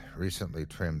beneath recently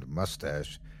trimmed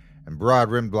mustache and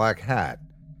broad-rimmed black hat.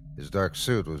 His dark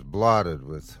suit was blotted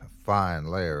with a fine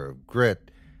layer of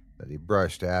grit that he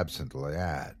brushed absently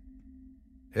at.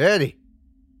 "Eddie!"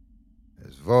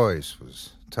 His voice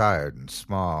was tired and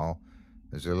small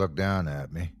as he looked down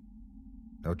at me.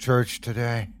 "No church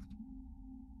today?"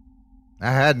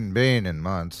 I hadn't been in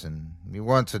months, and he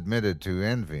once admitted to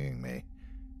envying me.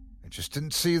 I just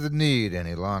didn't see the need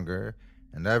any longer,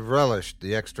 and I've relished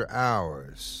the extra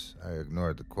hours. I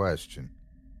ignored the question.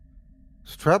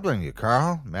 "What's troubling you,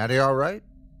 Carl? Mattie all right?"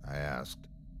 I asked.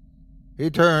 He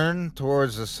turned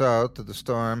towards the south of the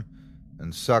storm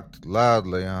and sucked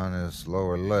loudly on his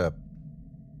lower lip.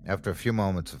 After a few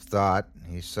moments of thought,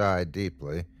 he sighed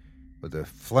deeply, with a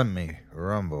phlegmy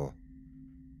rumble.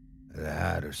 "The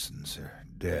Hattersons are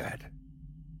dead.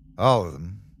 All of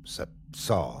them, except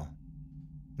Saul,"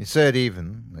 he said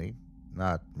evenly,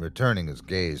 not returning his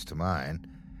gaze to mine.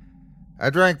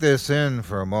 I drank this in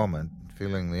for a moment,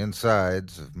 feeling the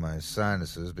insides of my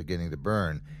sinuses beginning to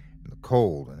burn in the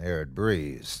cold and arid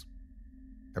breeze.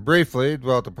 I briefly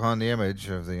dwelt upon the image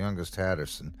of the youngest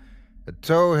Hatterson, a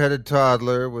tow-headed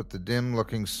toddler with the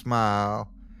dim-looking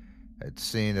smile I'd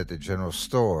seen at the general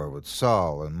store with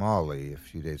Saul and Molly a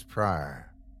few days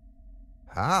prior.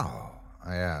 "How?"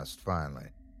 I asked finally.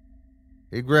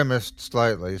 He grimaced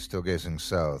slightly, still gazing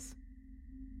south.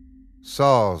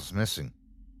 "Saul's missing.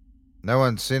 No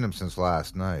one's seen him since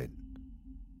last night.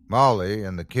 Molly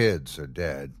and the kids are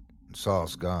dead, and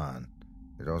Saul's gone.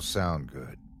 It don't sound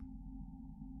good."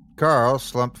 Carl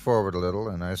slumped forward a little,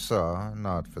 and I saw,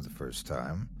 not for the first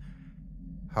time,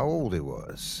 how old he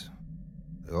was.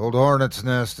 The old hornet's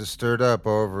nest is stirred up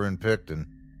over in Picton.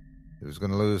 He was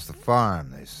going to lose the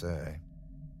farm, they say.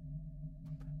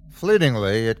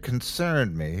 Fleetingly, it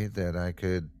concerned me that I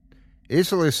could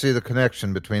easily see the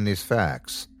connection between these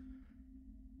facts.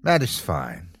 "Mattie's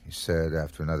fine," he said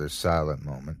after another silent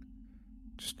moment.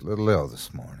 "Just a little ill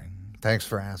this morning. Thanks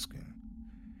for asking."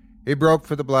 He broke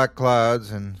for the black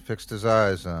clouds and fixed his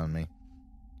eyes on me.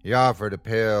 He offered a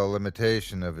pale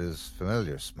imitation of his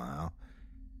familiar smile,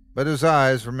 but his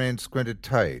eyes remained squinted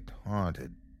tight,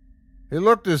 haunted. He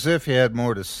looked as if he had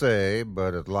more to say,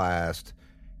 but at last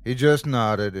he just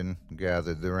nodded and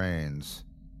gathered the reins.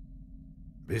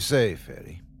 "Be safe,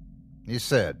 Eddie," he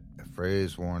said, a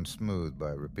phrase worn smooth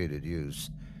by repeated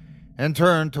use, and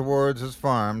turned towards his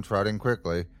farm, trotting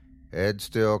quickly, head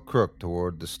still crooked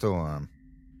toward the storm.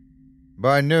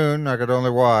 By noon I could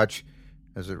only watch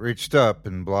as it reached up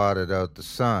and blotted out the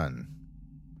sun.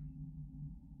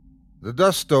 The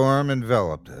dust storm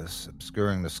enveloped us,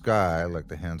 obscuring the sky like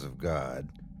the hands of God.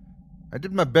 I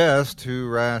did my best to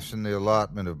ration the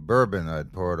allotment of bourbon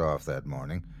I'd poured off that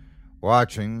morning,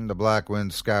 watching the black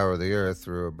wind scour the earth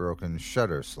through a broken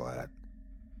shutter slat.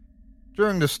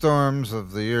 During the storms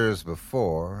of the years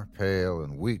before, pale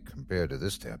and weak compared to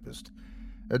this tempest,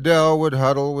 Adele would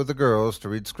huddle with the girls to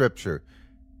read scripture,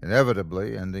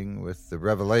 inevitably ending with the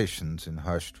revelations in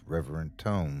hushed, reverent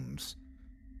tones.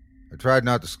 I tried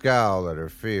not to scowl at her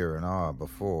fear and awe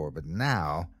before, but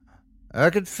now I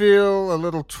could feel a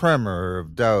little tremor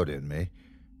of doubt in me,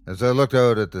 as I looked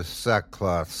out at the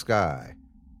sackcloth sky.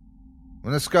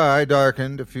 When the sky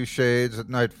darkened a few shades at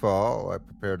nightfall, I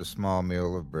prepared a small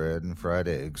meal of bread and fried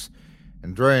eggs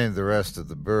and drained the rest of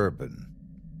the bourbon.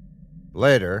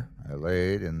 Later, I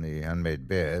laid in the unmade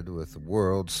bed with the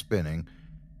world spinning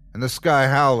and the sky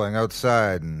howling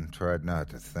outside and tried not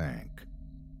to think.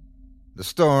 The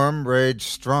storm raged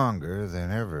stronger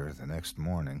than ever the next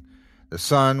morning, the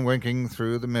sun winking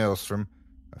through the maelstrom,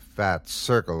 a fat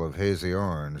circle of hazy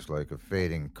orange like a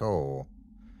fading coal.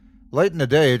 Late in the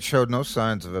day it showed no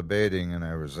signs of abating, and I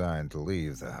resigned to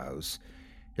leave the house,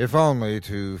 if only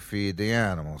to feed the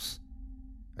animals.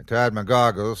 I tied my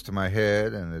goggles to my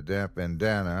head and a damp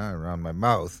bandana around my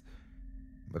mouth,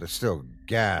 but I still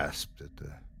gasped at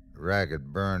the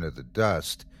ragged burn of the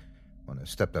dust when I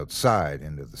stepped outside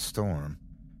into the storm.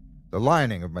 The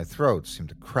lining of my throat seemed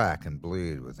to crack and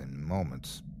bleed within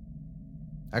moments.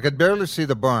 I could barely see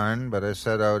the barn, but I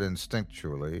set out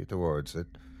instinctually towards it.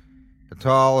 A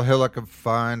tall hillock of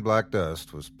fine black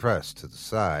dust was pressed to the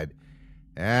side,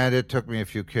 and it took me a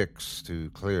few kicks to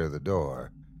clear the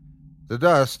door. The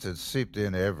dust had seeped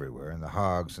in everywhere, and the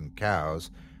hogs and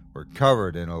cows were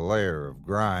covered in a layer of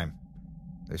grime.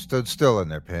 They stood still in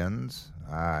their pens,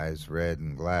 eyes red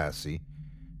and glassy,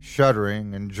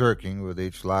 shuddering and jerking with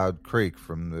each loud creak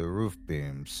from the roof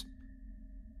beams.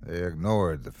 They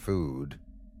ignored the food.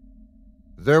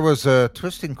 There was a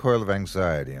twisting coil of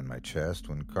anxiety in my chest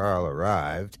when Carl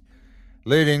arrived,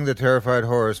 leading the terrified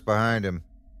horse behind him.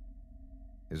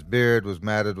 His beard was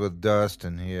matted with dust,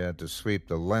 and he had to sweep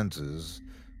the lenses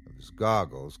of his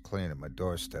goggles clean at my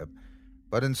doorstep.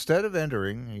 But instead of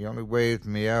entering, he only waved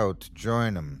me out to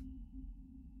join him.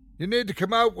 "You need to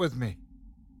come out with me,"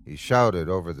 he shouted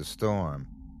over the storm.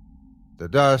 The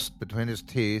dust between his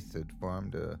teeth had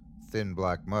formed a thin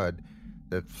black mud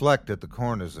that flecked at the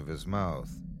corners of his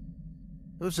mouth.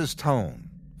 It was his tone,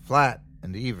 flat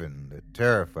and even, that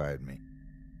terrified me.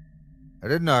 I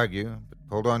didn't argue, but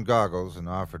pulled on goggles and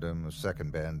offered him a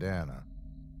second bandana.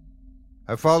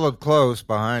 I followed close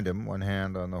behind him, one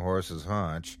hand on the horse's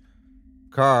haunch.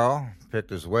 Carl picked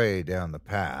his way down the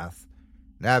path,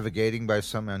 navigating by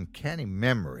some uncanny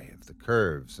memory of the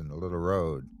curves in the little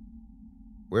road.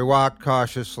 We walked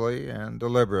cautiously and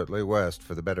deliberately west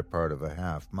for the better part of a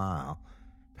half-mile,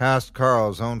 past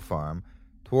Carl's own farm,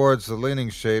 towards the leaning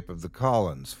shape of the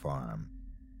Collins farm.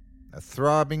 A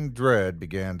throbbing dread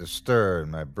began to stir in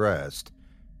my breast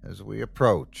as we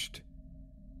approached.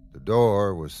 The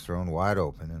door was thrown wide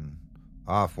open and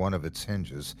off one of its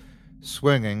hinges,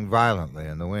 swinging violently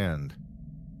in the wind.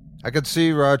 I could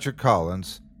see Roger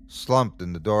Collins, slumped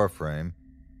in the doorframe,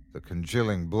 the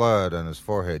congealing blood on his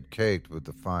forehead caked with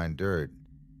the fine dirt.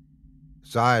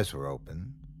 His eyes were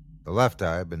open. The left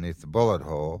eye, beneath the bullet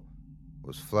hole,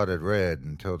 was flooded red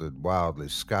and tilted wildly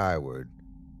skyward.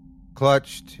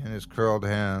 Clutched in his curled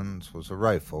hands was a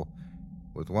rifle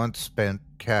with once spent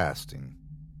casting.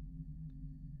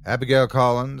 Abigail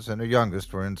Collins and her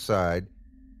youngest were inside,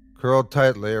 curled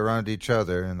tightly around each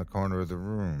other in the corner of the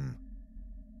room.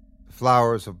 The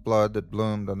flowers of blood that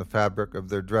bloomed on the fabric of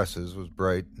their dresses was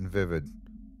bright and vivid.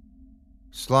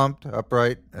 Slumped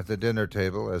upright at the dinner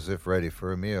table as if ready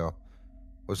for a meal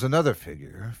was another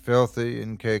figure, filthy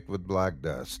and caked with black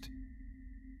dust.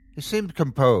 He seemed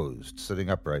composed, sitting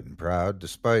upright and proud,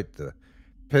 despite the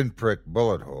pinprick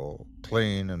bullet hole,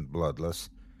 clean and bloodless,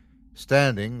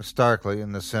 standing starkly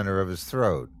in the center of his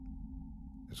throat.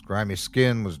 His grimy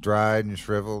skin was dried and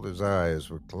shriveled, his eyes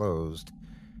were closed,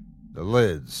 the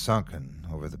lids sunken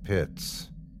over the pits.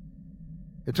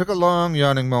 It took a long,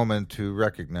 yawning moment to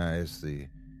recognize the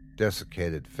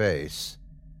desiccated face.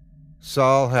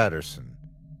 Saul Hatterson,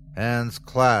 hands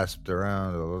clasped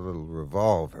around a little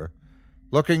revolver,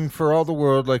 looking for all the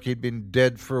world like he'd been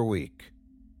dead for a week.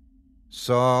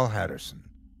 Saul Hatterson,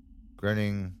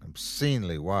 grinning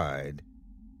obscenely wide,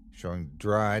 showing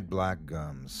dried black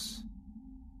gums.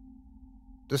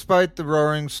 Despite the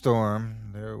roaring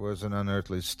storm, there was an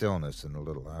unearthly stillness in the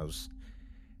little house,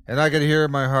 and I could hear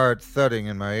my heart thudding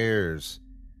in my ears.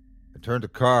 I turned to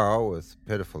Carl with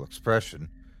pitiful expression,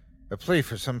 a plea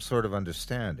for some sort of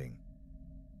understanding.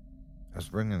 I was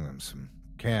bringing them some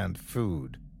canned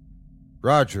food.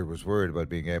 Roger was worried about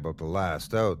being able to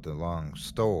last out the long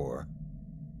store.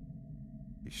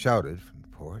 He shouted from the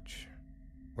porch,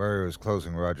 where he was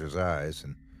closing Roger's eyes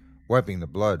and wiping the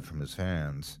blood from his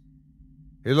hands.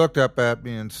 He looked up at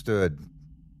me and stood.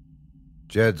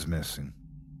 "Jed's missing."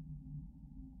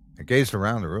 I gazed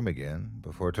around the room again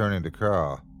before turning to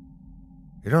Carl.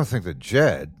 "You don't think that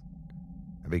Jed—"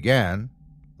 I began,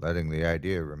 letting the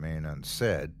idea remain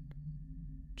unsaid.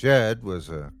 Jed was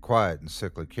a quiet and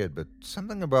sickly kid, but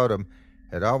something about him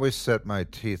had always set my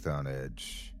teeth on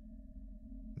edge.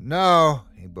 "No,"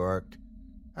 he barked.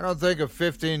 "I don't think a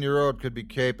 15-year-old could be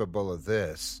capable of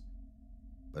this.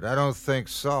 But I don't think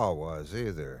Saul was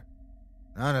either.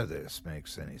 None of this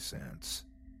makes any sense."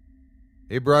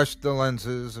 He brushed the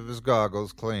lenses of his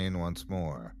goggles clean once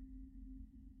more.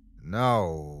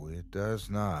 "No, it does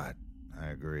not," I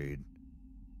agreed.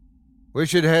 "We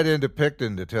should head into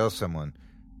Picton to tell someone,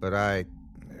 but I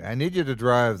need you to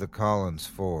drive the Collins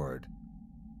Ford.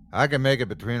 I can make it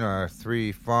between our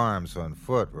 3 farms on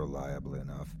foot reliably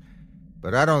enough,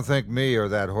 but I don't think me or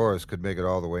that horse could make it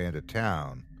all the way into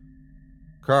town."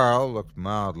 Carl looked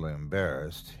mildly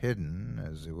embarrassed, hidden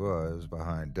as he was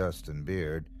behind dust and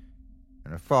beard,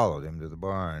 and I followed him to the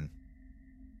barn.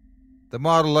 The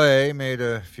Model A made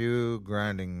a few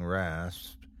grinding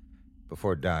rasps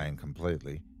before dying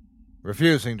completely,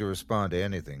 refusing to respond to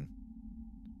anything.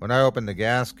 When I opened the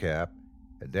gas cap,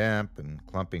 a damp and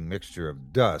clumping mixture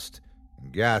of dust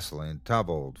and gasoline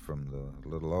tumbled from the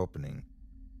little opening.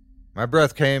 My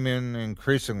breath came in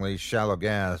increasingly shallow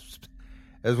gasps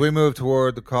as we moved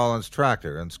toward the Collins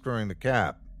tractor, unscrewing the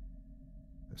cap.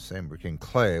 The same-bricking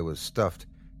clay was stuffed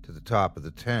to the top of the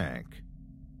tank.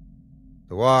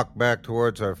 The walk back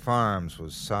towards our farms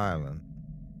was silent,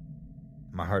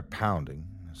 my heart pounding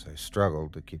as I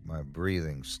struggled to keep my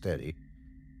breathing steady,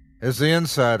 as the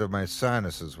inside of my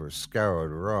sinuses were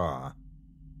scoured raw.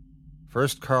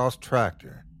 First Carl's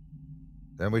tractor,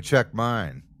 then we checked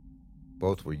mine.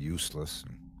 Both were useless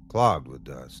and clogged with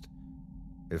dust.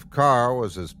 If Carl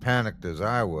was as panicked as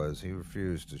I was, he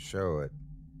refused to show it.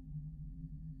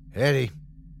 "Eddie,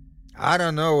 I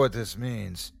don't know what this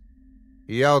means,"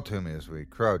 he yelled to me as we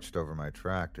crouched over my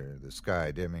tractor, the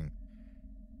sky dimming.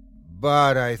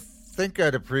 "But I think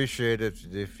I'd appreciate it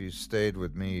if you stayed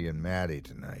with me and Maddie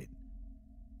tonight.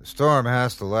 The storm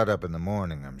has to let up in the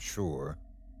morning, I'm sure."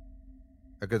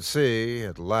 I could see,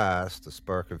 at last, the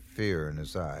spark of fear in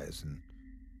his eyes, and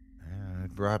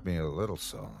it brought me a little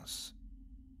solace.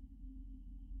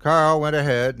 Carl went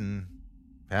ahead, and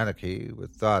panicky,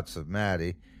 with thoughts of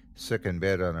Maddie, sick in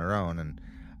bed on her own, and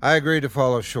I agreed to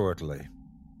follow shortly.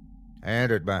 I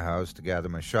entered my house to gather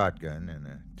my shotgun and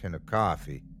a tin of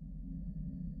coffee.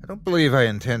 I don't believe I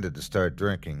intended to start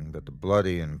drinking, but the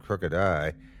bloody and crooked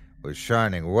eye was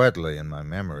shining wetly in my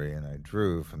memory, and I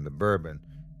drew from the bourbon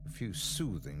a few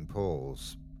soothing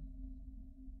pulls.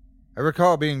 I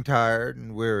recall being tired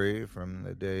and weary from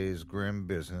the day's grim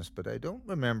business, but I don't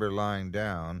remember lying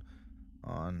down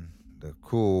on the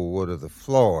cool wood of the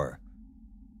floor.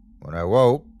 When I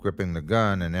woke, gripping the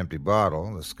gun and empty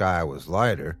bottle, the sky was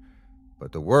lighter,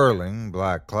 but the whirling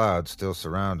black clouds still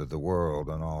surrounded the world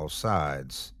on all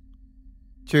sides.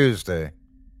 Tuesday,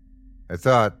 I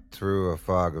thought through a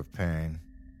fog of pain.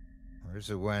 Or is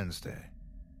it Wednesday?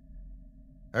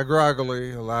 I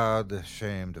groggily allowed the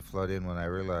shame to flood in when I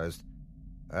realized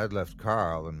I'd left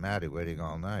Carl and Maddie waiting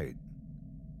all night.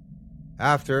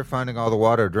 After finding all the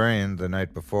water drained the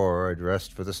night before, I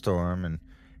dressed for the storm and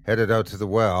headed out to the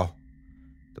well.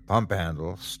 The pump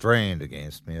handle strained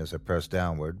against me as I pressed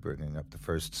downward, bringing up the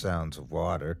first sounds of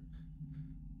water.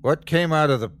 What came out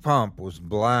of the pump was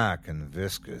black and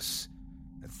viscous,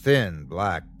 a thin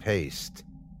black paste.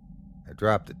 I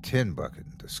dropped the tin bucket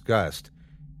in disgust,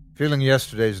 feeling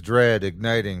yesterday's dread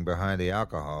igniting behind the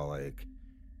alcohol ache,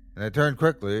 and I turned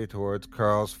quickly towards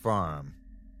Carl's farm.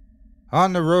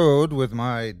 On the road, with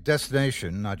my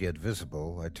destination not yet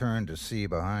visible, I turned to see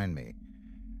behind me.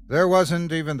 There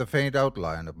wasn't even the faint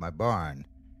outline of my barn.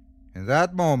 In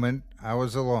that moment, I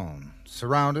was alone,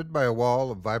 surrounded by a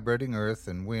wall of vibrating earth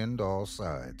and wind all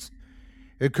sides.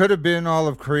 It could have been all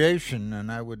of creation,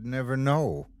 and I would never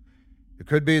know. It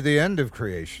could be the end of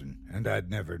creation, and I'd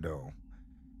never know.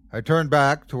 I turned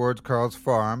back towards Carl's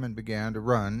farm and began to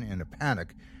run in a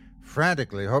panic,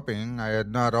 frantically hoping I had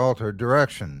not altered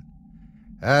direction.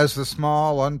 As the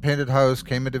small, unpainted house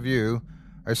came into view,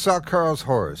 I saw Carl's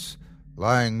horse,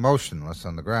 lying motionless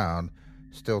on the ground,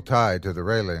 still tied to the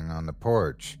railing on the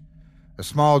porch. A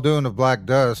small dune of black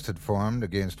dust had formed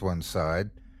against one side.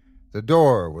 The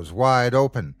door was wide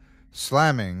open,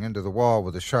 slamming into the wall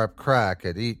with a sharp crack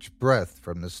at each breath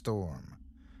from the storm.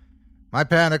 My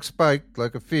panic spiked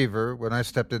like a fever when I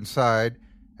stepped inside,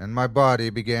 and my body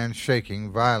began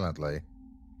shaking violently.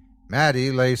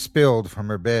 Maddie lay spilled from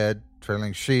her bed,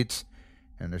 trailing sheets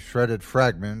and a shredded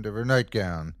fragment of her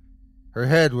nightgown. Her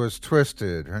head was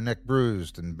twisted, her neck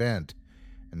bruised and bent,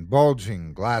 and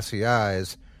bulging, glassy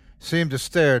eyes seemed to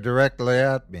stare directly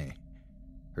at me.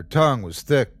 Her tongue was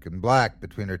thick and black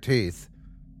between her teeth.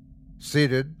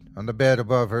 Seated on the bed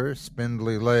above her,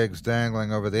 spindly legs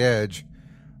dangling over the edge,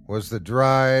 was the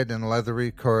dried and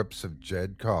leathery corpse of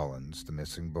Jed Collins, the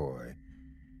missing boy.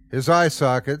 His eye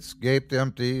sockets gaped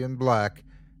empty and black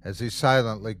as he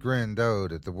silently grinned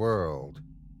out at the world.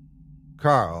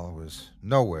 Carl was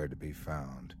nowhere to be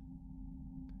found.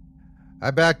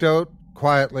 I backed out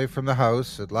quietly from the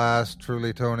house, at last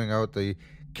truly toning out the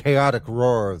chaotic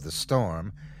roar of the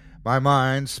storm. My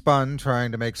mind spun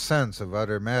trying to make sense of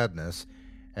utter madness,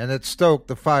 and it stoked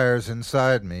the fires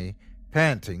inside me,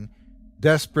 panting,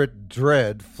 desperate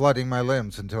dread flooding my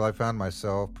limbs until I found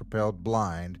myself propelled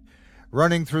blind,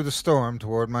 running through the storm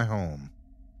toward my home.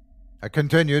 I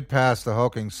continued past the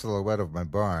hulking silhouette of my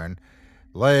barn,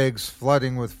 legs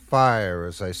flooding with fire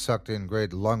as I sucked in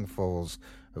great lungfuls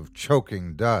of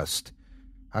choking dust.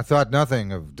 I thought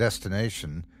nothing of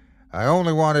destination. I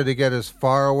only wanted to get as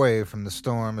far away from the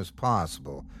storm as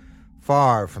possible,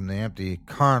 far from the empty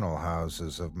carnal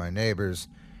houses of my neighbors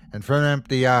and from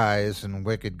empty eyes and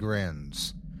wicked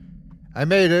grins. I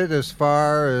made it as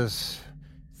far as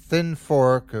thin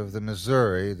fork of the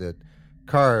Missouri that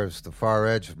carves the far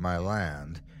edge of my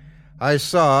land. I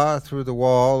saw, through the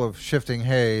wall of shifting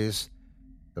haze,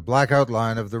 the black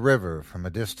outline of the river from a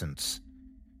distance.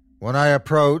 When I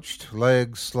approached,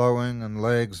 legs slowing and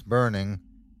legs burning,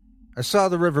 I saw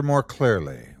the river more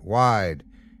clearly, wide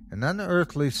and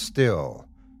unearthly still.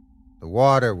 The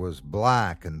water was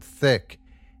black and thick,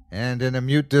 and in a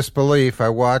mute disbelief I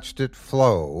watched it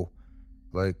flow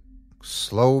like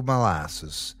slow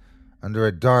molasses under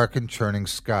a dark and churning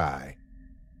sky.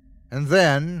 And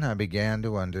then I began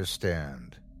to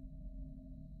understand.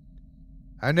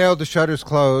 I nailed the shutters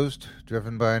closed,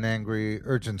 driven by an angry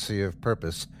urgency of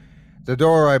purpose. The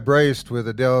door I braced with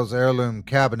Adele's heirloom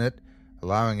cabinet,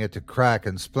 allowing it to crack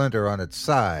and splinter on its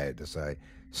side as I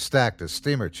stacked a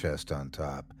steamer chest on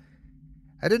top.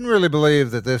 I didn't really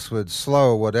believe that this would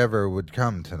slow whatever would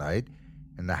come tonight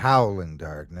in the howling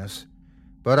darkness,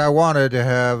 but I wanted to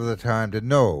have the time to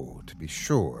know, to be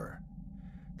sure.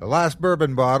 The last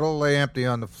bourbon bottle lay empty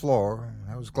on the floor.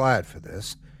 I was glad for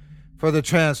this, for the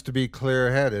chance to be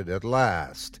clear-headed at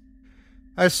last.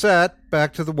 I sat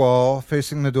back to the wall,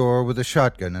 facing the door with a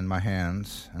shotgun in my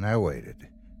hands, and I waited.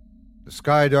 The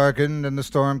sky darkened and the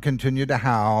storm continued to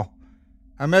howl.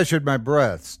 I measured my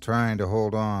breaths, trying to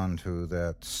hold on to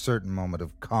that certain moment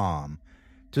of calm,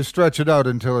 to stretch it out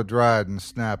until it dried and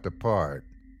snapped apart.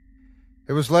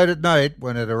 It was late at night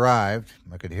when it arrived.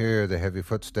 I could hear the heavy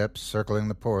footsteps circling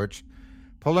the porch,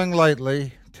 pulling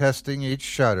lightly, testing each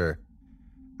shutter.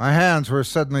 My hands were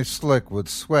suddenly slick with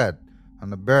sweat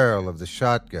on the barrel of the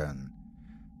shotgun.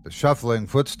 The shuffling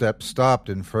footsteps stopped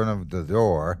in front of the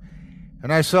door,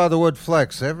 and I saw the wood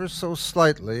flex ever so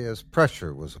slightly as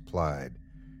pressure was applied.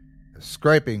 A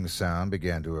scraping sound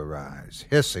began to arise,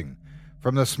 hissing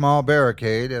from the small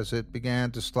barricade as it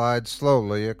began to slide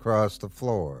slowly across the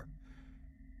floor.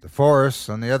 The force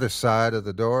on the other side of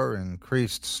the door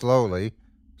increased slowly,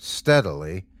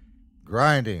 steadily,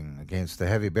 grinding against the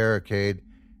heavy barricade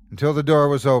until the door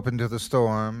was open to the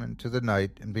storm and to the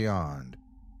night and beyond.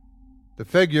 The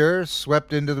figure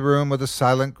swept into the room with a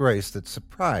silent grace that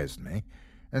surprised me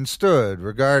and stood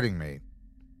regarding me.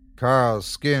 Carl's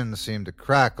skin seemed to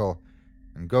crackle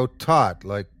and go taut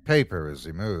like paper as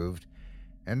he moved,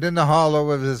 and in the hollow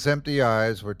of his empty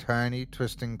eyes were tiny,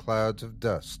 twisting clouds of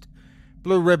dust,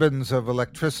 blue ribbons of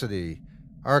electricity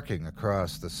arcing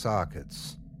across the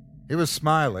sockets. He was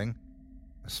smiling,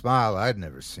 a smile I'd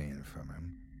never seen from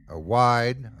him, a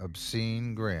wide,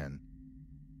 obscene grin.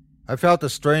 I felt a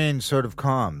strange sort of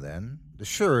calm then, the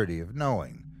surety of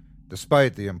knowing,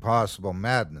 despite the impossible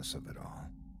madness of it all.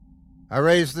 I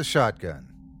raised the shotgun.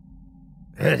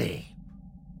 "Eddie!"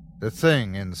 The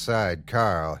thing inside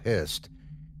Carl hissed,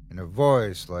 in a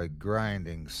voice like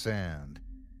grinding sand.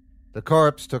 The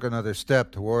corpse took another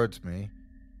step towards me,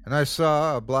 and I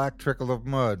saw a black trickle of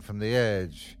mud from the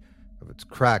edge of its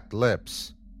cracked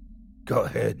lips. "Go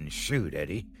ahead and shoot,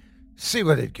 Eddie. See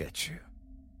what it gets you."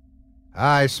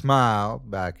 I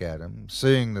smiled back at him,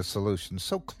 seeing the solution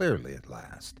so clearly at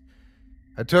last.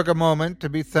 I took a moment to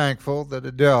be thankful that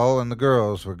Adele and the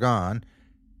girls were gone,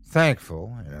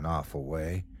 thankful, in an awful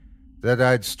way, that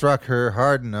I'd struck her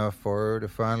hard enough for her to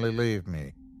finally leave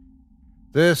me.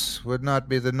 This would not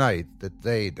be the night that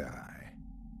they die.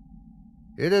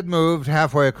 It had moved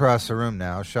halfway across the room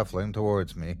now, shuffling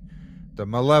towards me. The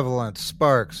malevolent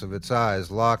sparks of its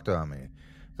eyes locked on me.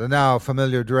 The now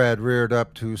familiar dread reared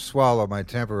up to swallow my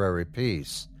temporary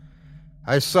peace.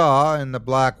 I saw in the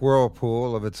black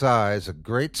whirlpool of its eyes a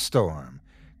great storm,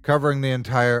 covering the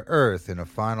entire earth in a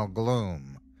final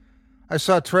gloom. I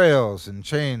saw trails and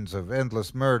chains of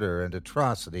endless murder and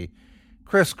atrocity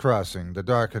crisscrossing the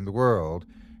darkened world,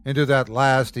 into that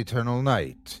last eternal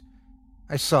night,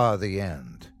 I saw the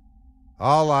end.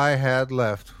 All I had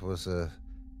left was a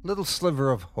little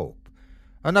sliver of hope,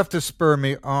 enough to spur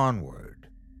me onward.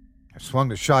 I swung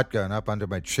the shotgun up under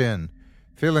my chin,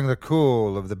 feeling the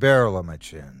cool of the barrel on my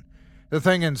chin. The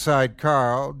thing inside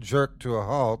Carl jerked to a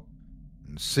halt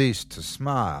and ceased to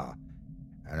smile,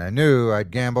 and I knew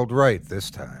I'd gambled right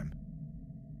this time.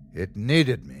 It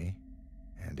needed me,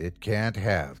 and it can't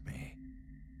have me.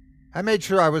 I made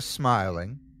sure I was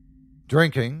smiling,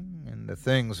 drinking in the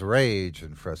thing's rage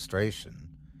and frustration.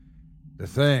 The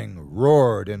thing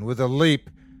roared and with a leap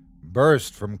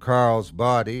burst from Carl's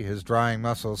body, his drying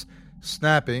muscles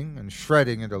snapping and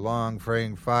shredding into long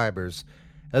fraying fibers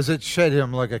as it shed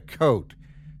him like a coat,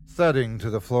 thudding to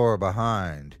the floor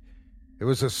behind. It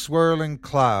was a swirling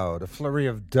cloud, a flurry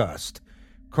of dust,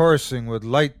 coursing with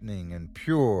lightning and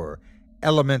pure,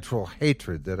 elemental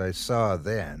hatred that I saw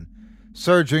then,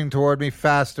 surging toward me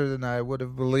faster than I would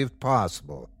have believed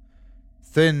possible.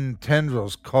 Thin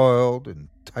tendrils coiled and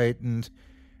tightened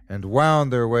and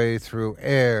wound their way through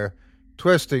air,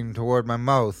 twisting toward my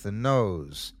mouth and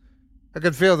nose. I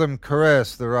could feel them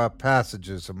caress the raw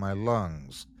passages of my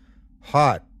lungs,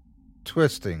 hot,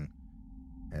 twisting,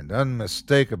 and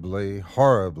unmistakably,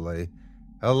 horribly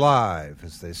alive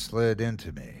as they slid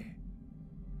into me.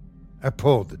 I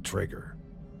pulled the trigger.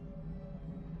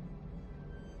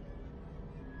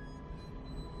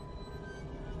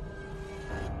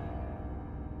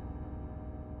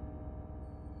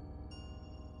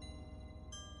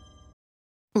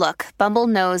 Look, Bumble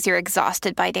knows you're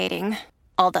exhausted by dating.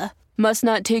 All the must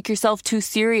not take yourself too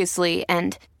seriously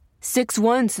and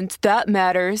 6'1" since that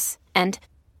matters. And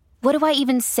what do I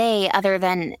even say other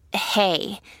than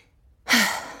hey?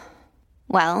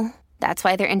 Well, that's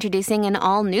why they're introducing an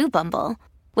all-new Bumble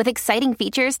with exciting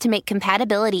features to make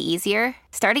compatibility easier,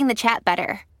 starting the chat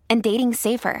better, and dating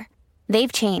safer.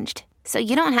 They've changed, so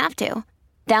you don't have to.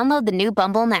 Download the new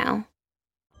Bumble now.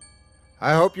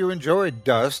 I hope you enjoyed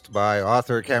Dust by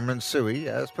author Cameron Suey,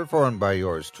 as performed by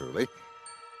yours truly.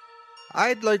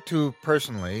 I'd like to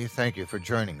personally thank you for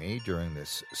joining me during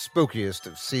this spookiest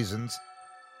of seasons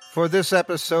for this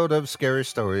episode of Scary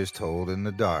Stories Told in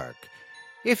the Dark.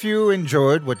 If you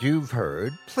enjoyed what you've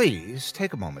heard, please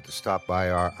take a moment to stop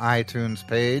by our iTunes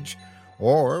page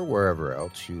or wherever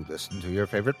else you listen to your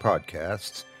favorite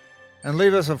podcasts and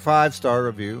leave us a 5-star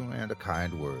review and a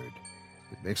kind word.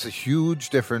 It makes a huge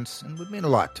difference and would mean a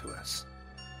lot to us.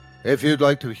 If you'd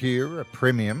like to hear a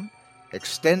premium,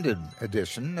 extended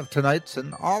edition of tonight's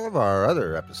and all of our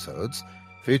other episodes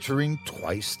featuring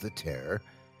twice the terror,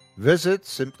 visit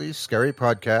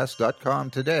simplyscarypodcast.com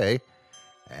today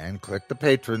and click the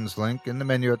Patrons link in the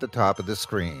menu at the top of the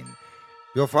screen.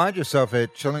 You'll find yourself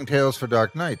at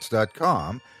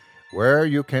chillingtalesfordarknights.com, where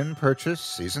you can purchase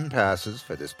season passes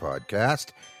for this podcast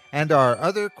and our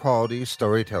other quality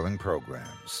storytelling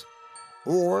programs.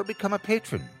 Or become a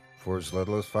patron for as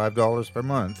little as $5 per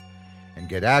month and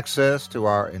get access to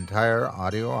our entire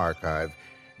audio archive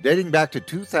dating back to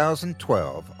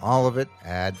 2012, all of it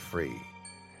ad-free.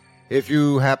 If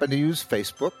you happen to use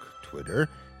Facebook, Twitter,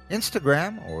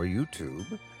 Instagram, or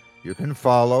YouTube, you can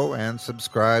follow and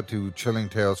subscribe to Chilling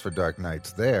Tales for Dark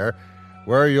Nights there,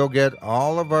 where you'll get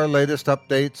all of our latest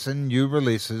updates and new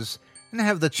releases and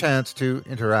have the chance to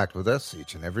interact with us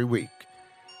each and every week.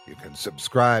 You can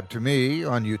subscribe to me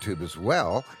on YouTube as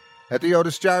well at the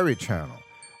Otis Gyrie channel,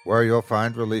 where you'll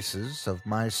find releases of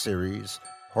my series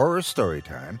Horror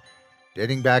Storytime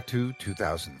dating back to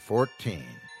 2014.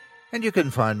 And you can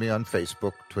find me on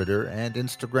Facebook, Twitter, and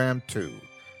Instagram too.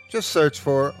 Just search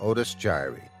for Otis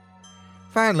Gyrie.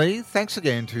 Finally, thanks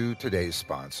again to today's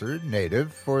sponsor,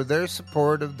 Native, for their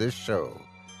support of this show.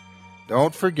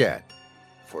 Don't forget,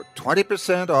 for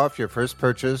 20% off your first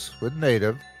purchase with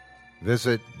Native,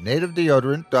 visit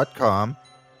nativedeodorant.com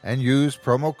and use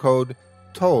promo code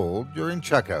TOLD during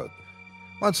checkout.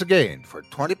 Once again, for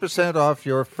 20% off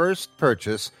your first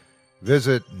purchase,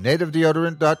 visit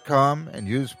nativedeodorant.com and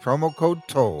use promo code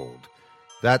TOLD.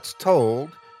 That's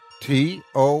TOLD,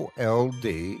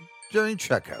 T-O-L-D, during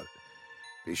checkout.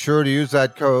 Be sure to use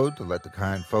that code to let the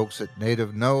kind folks at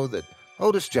Native know that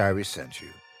Otis Gyrie sent you.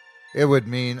 It would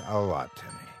mean a lot to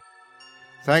me.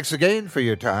 Thanks again for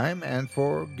your time and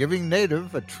for giving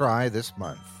Native a try this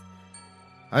month.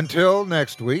 Until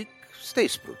next week, stay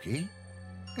spooky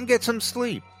and get some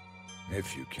sleep,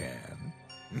 if you can.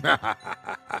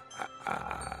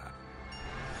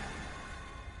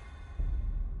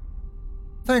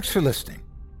 Thanks for listening.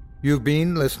 You've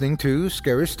been listening to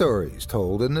Scary Stories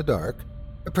Told in the Dark,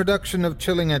 a production of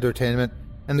Chilling Entertainment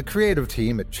and the creative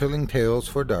team at Chilling Tales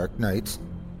for Dark Nights,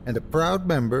 and a proud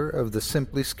member of the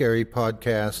Simply Scary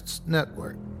Podcasts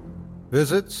network.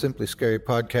 Visit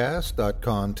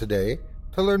simplyscarypodcast.com today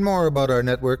to learn more about our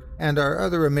network and our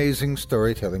other amazing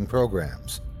storytelling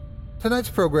programs. Tonight's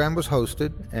program was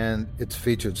hosted, and its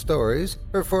featured stories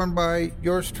performed by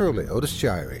yours truly, Otis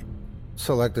Gyrie.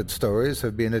 Selected stories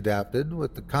have been adapted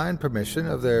with the kind permission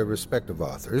of their respective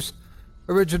authors.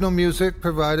 Original music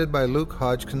provided by Luke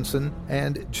Hodgkinson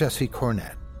and Jesse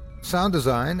Cornett. Sound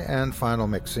design and final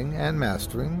mixing and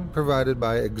mastering provided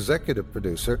by executive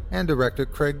producer and director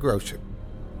Craig Groshek.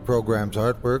 Program's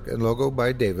artwork and logo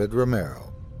by David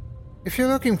Romero. If you're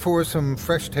looking for some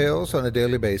fresh tales on a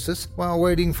daily basis while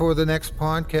waiting for the next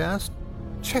podcast,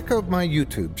 check out my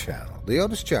YouTube channel, the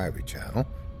Otis Gyrie channel,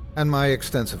 and my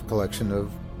extensive collection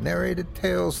of narrated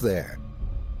tales there.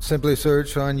 Simply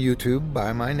search on YouTube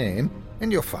by my name,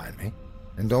 and you'll find me.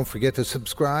 And don't forget to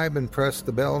subscribe and press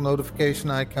the bell notification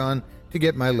icon to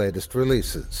get my latest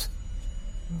releases.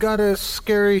 Got a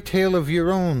scary tale of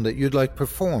your own that you'd like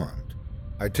performed?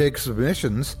 I take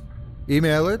submissions.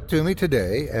 Email it to me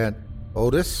today at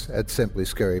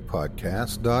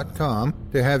otis@simplyscarypodcast.com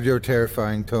to have your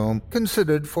terrifying tome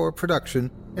considered for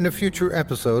production in a future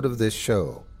episode of this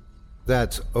show.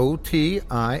 That's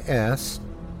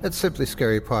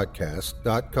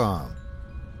OTIS@simplyscarypodcast.com.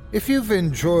 If you've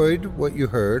enjoyed what you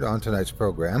heard on tonight's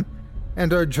program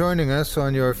and are joining us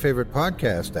on your favorite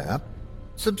podcast app,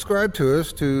 subscribe to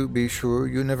us to be sure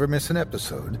you never miss an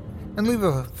episode, and leave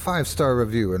a 5-star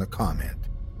review and a comment.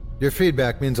 Your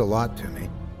feedback means a lot to me.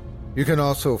 You can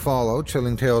also follow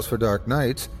Chilling Tales for Dark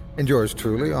Nights and yours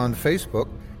truly on Facebook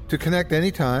to connect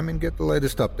anytime and get the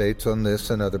latest updates on this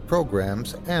and other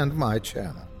programs and my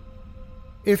channel.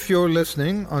 If you're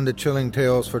listening on the Chilling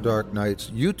Tales for Dark Nights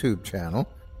YouTube channel,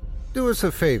 do us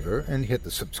a favor and hit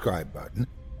the subscribe button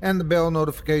and the bell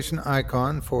notification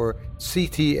icon for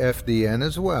CTFDN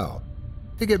as well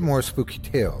to get more spooky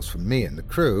tales from me and the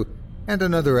crew and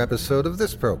another episode of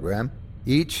this program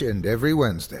each and every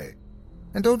Wednesday.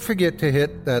 And don't forget to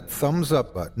hit that thumbs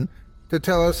up button to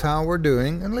tell us how we're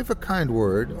doing and leave a kind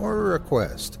word or a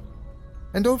request.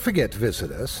 And don't forget to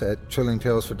visit us at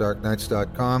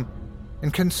chillingtalesfordarknights.com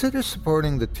and consider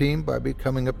supporting the team by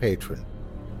becoming a patron.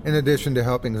 In addition to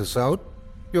helping us out,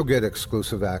 you'll get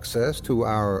exclusive access to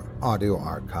our audio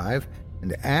archive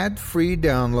and ad-free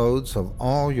downloads of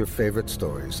all your favorite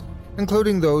stories,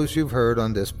 including those you've heard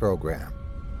on this program.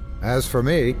 As for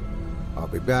me, I'll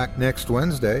be back next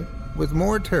Wednesday with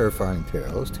more terrifying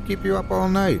tales to keep you up all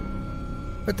night.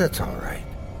 But that's all right.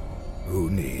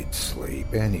 Who needs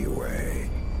sleep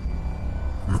anyway?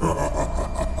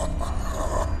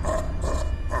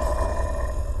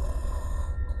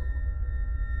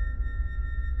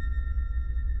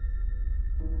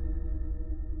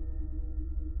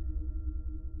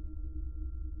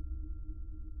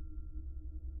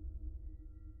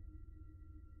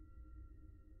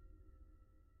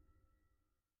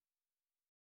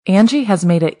 Angie has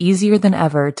made it easier than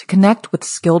ever to connect with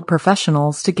skilled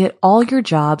professionals to get all your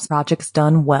jobs projects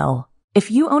done well. If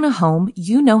you own a home,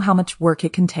 you know how much work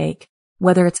it can take,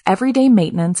 whether it's everyday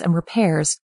maintenance and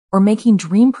repairs or making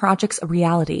dream projects a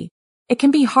reality. It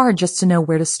can be hard just to know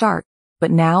where to start,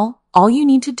 but now all you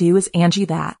need to do is Angie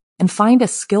that and find a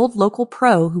skilled local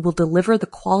pro who will deliver the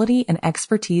quality and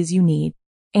expertise you need.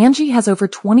 Angie has over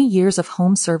 20 years of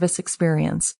home service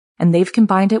experience, and they've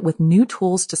combined it with new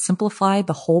tools to simplify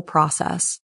the whole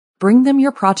process. Bring them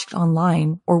your project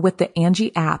online or with the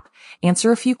Angie app,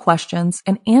 answer a few questions,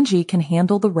 and Angie can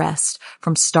handle the rest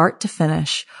from start to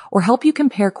finish, or help you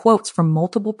compare quotes from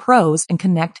multiple pros and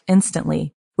connect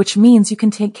instantly, which means you can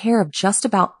take care of just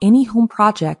about any home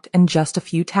project in just a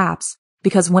few taps.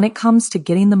 Because when it comes to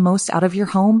getting the most out of your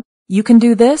home, you can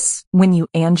do this when you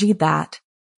Angie that.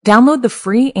 Download the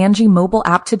free Angie mobile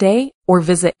app today or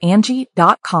visit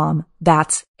Angie.com.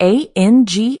 That's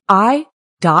ANGI.com.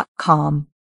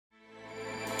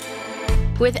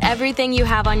 With everything you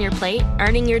have on your plate,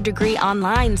 earning your degree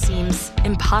online seems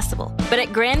impossible. But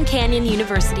at Grand Canyon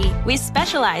University, we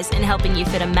specialize in helping you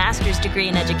fit a master's degree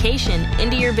in education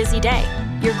into your busy day.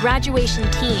 Your graduation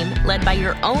team, led by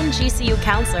your own GCU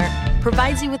counselor,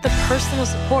 provides you with the personal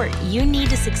support you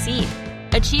need to succeed.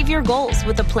 Achieve your goals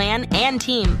with a plan and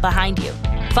team behind you.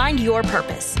 Find your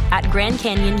purpose at Grand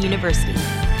Canyon University.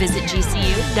 Visit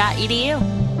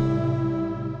gcu.edu.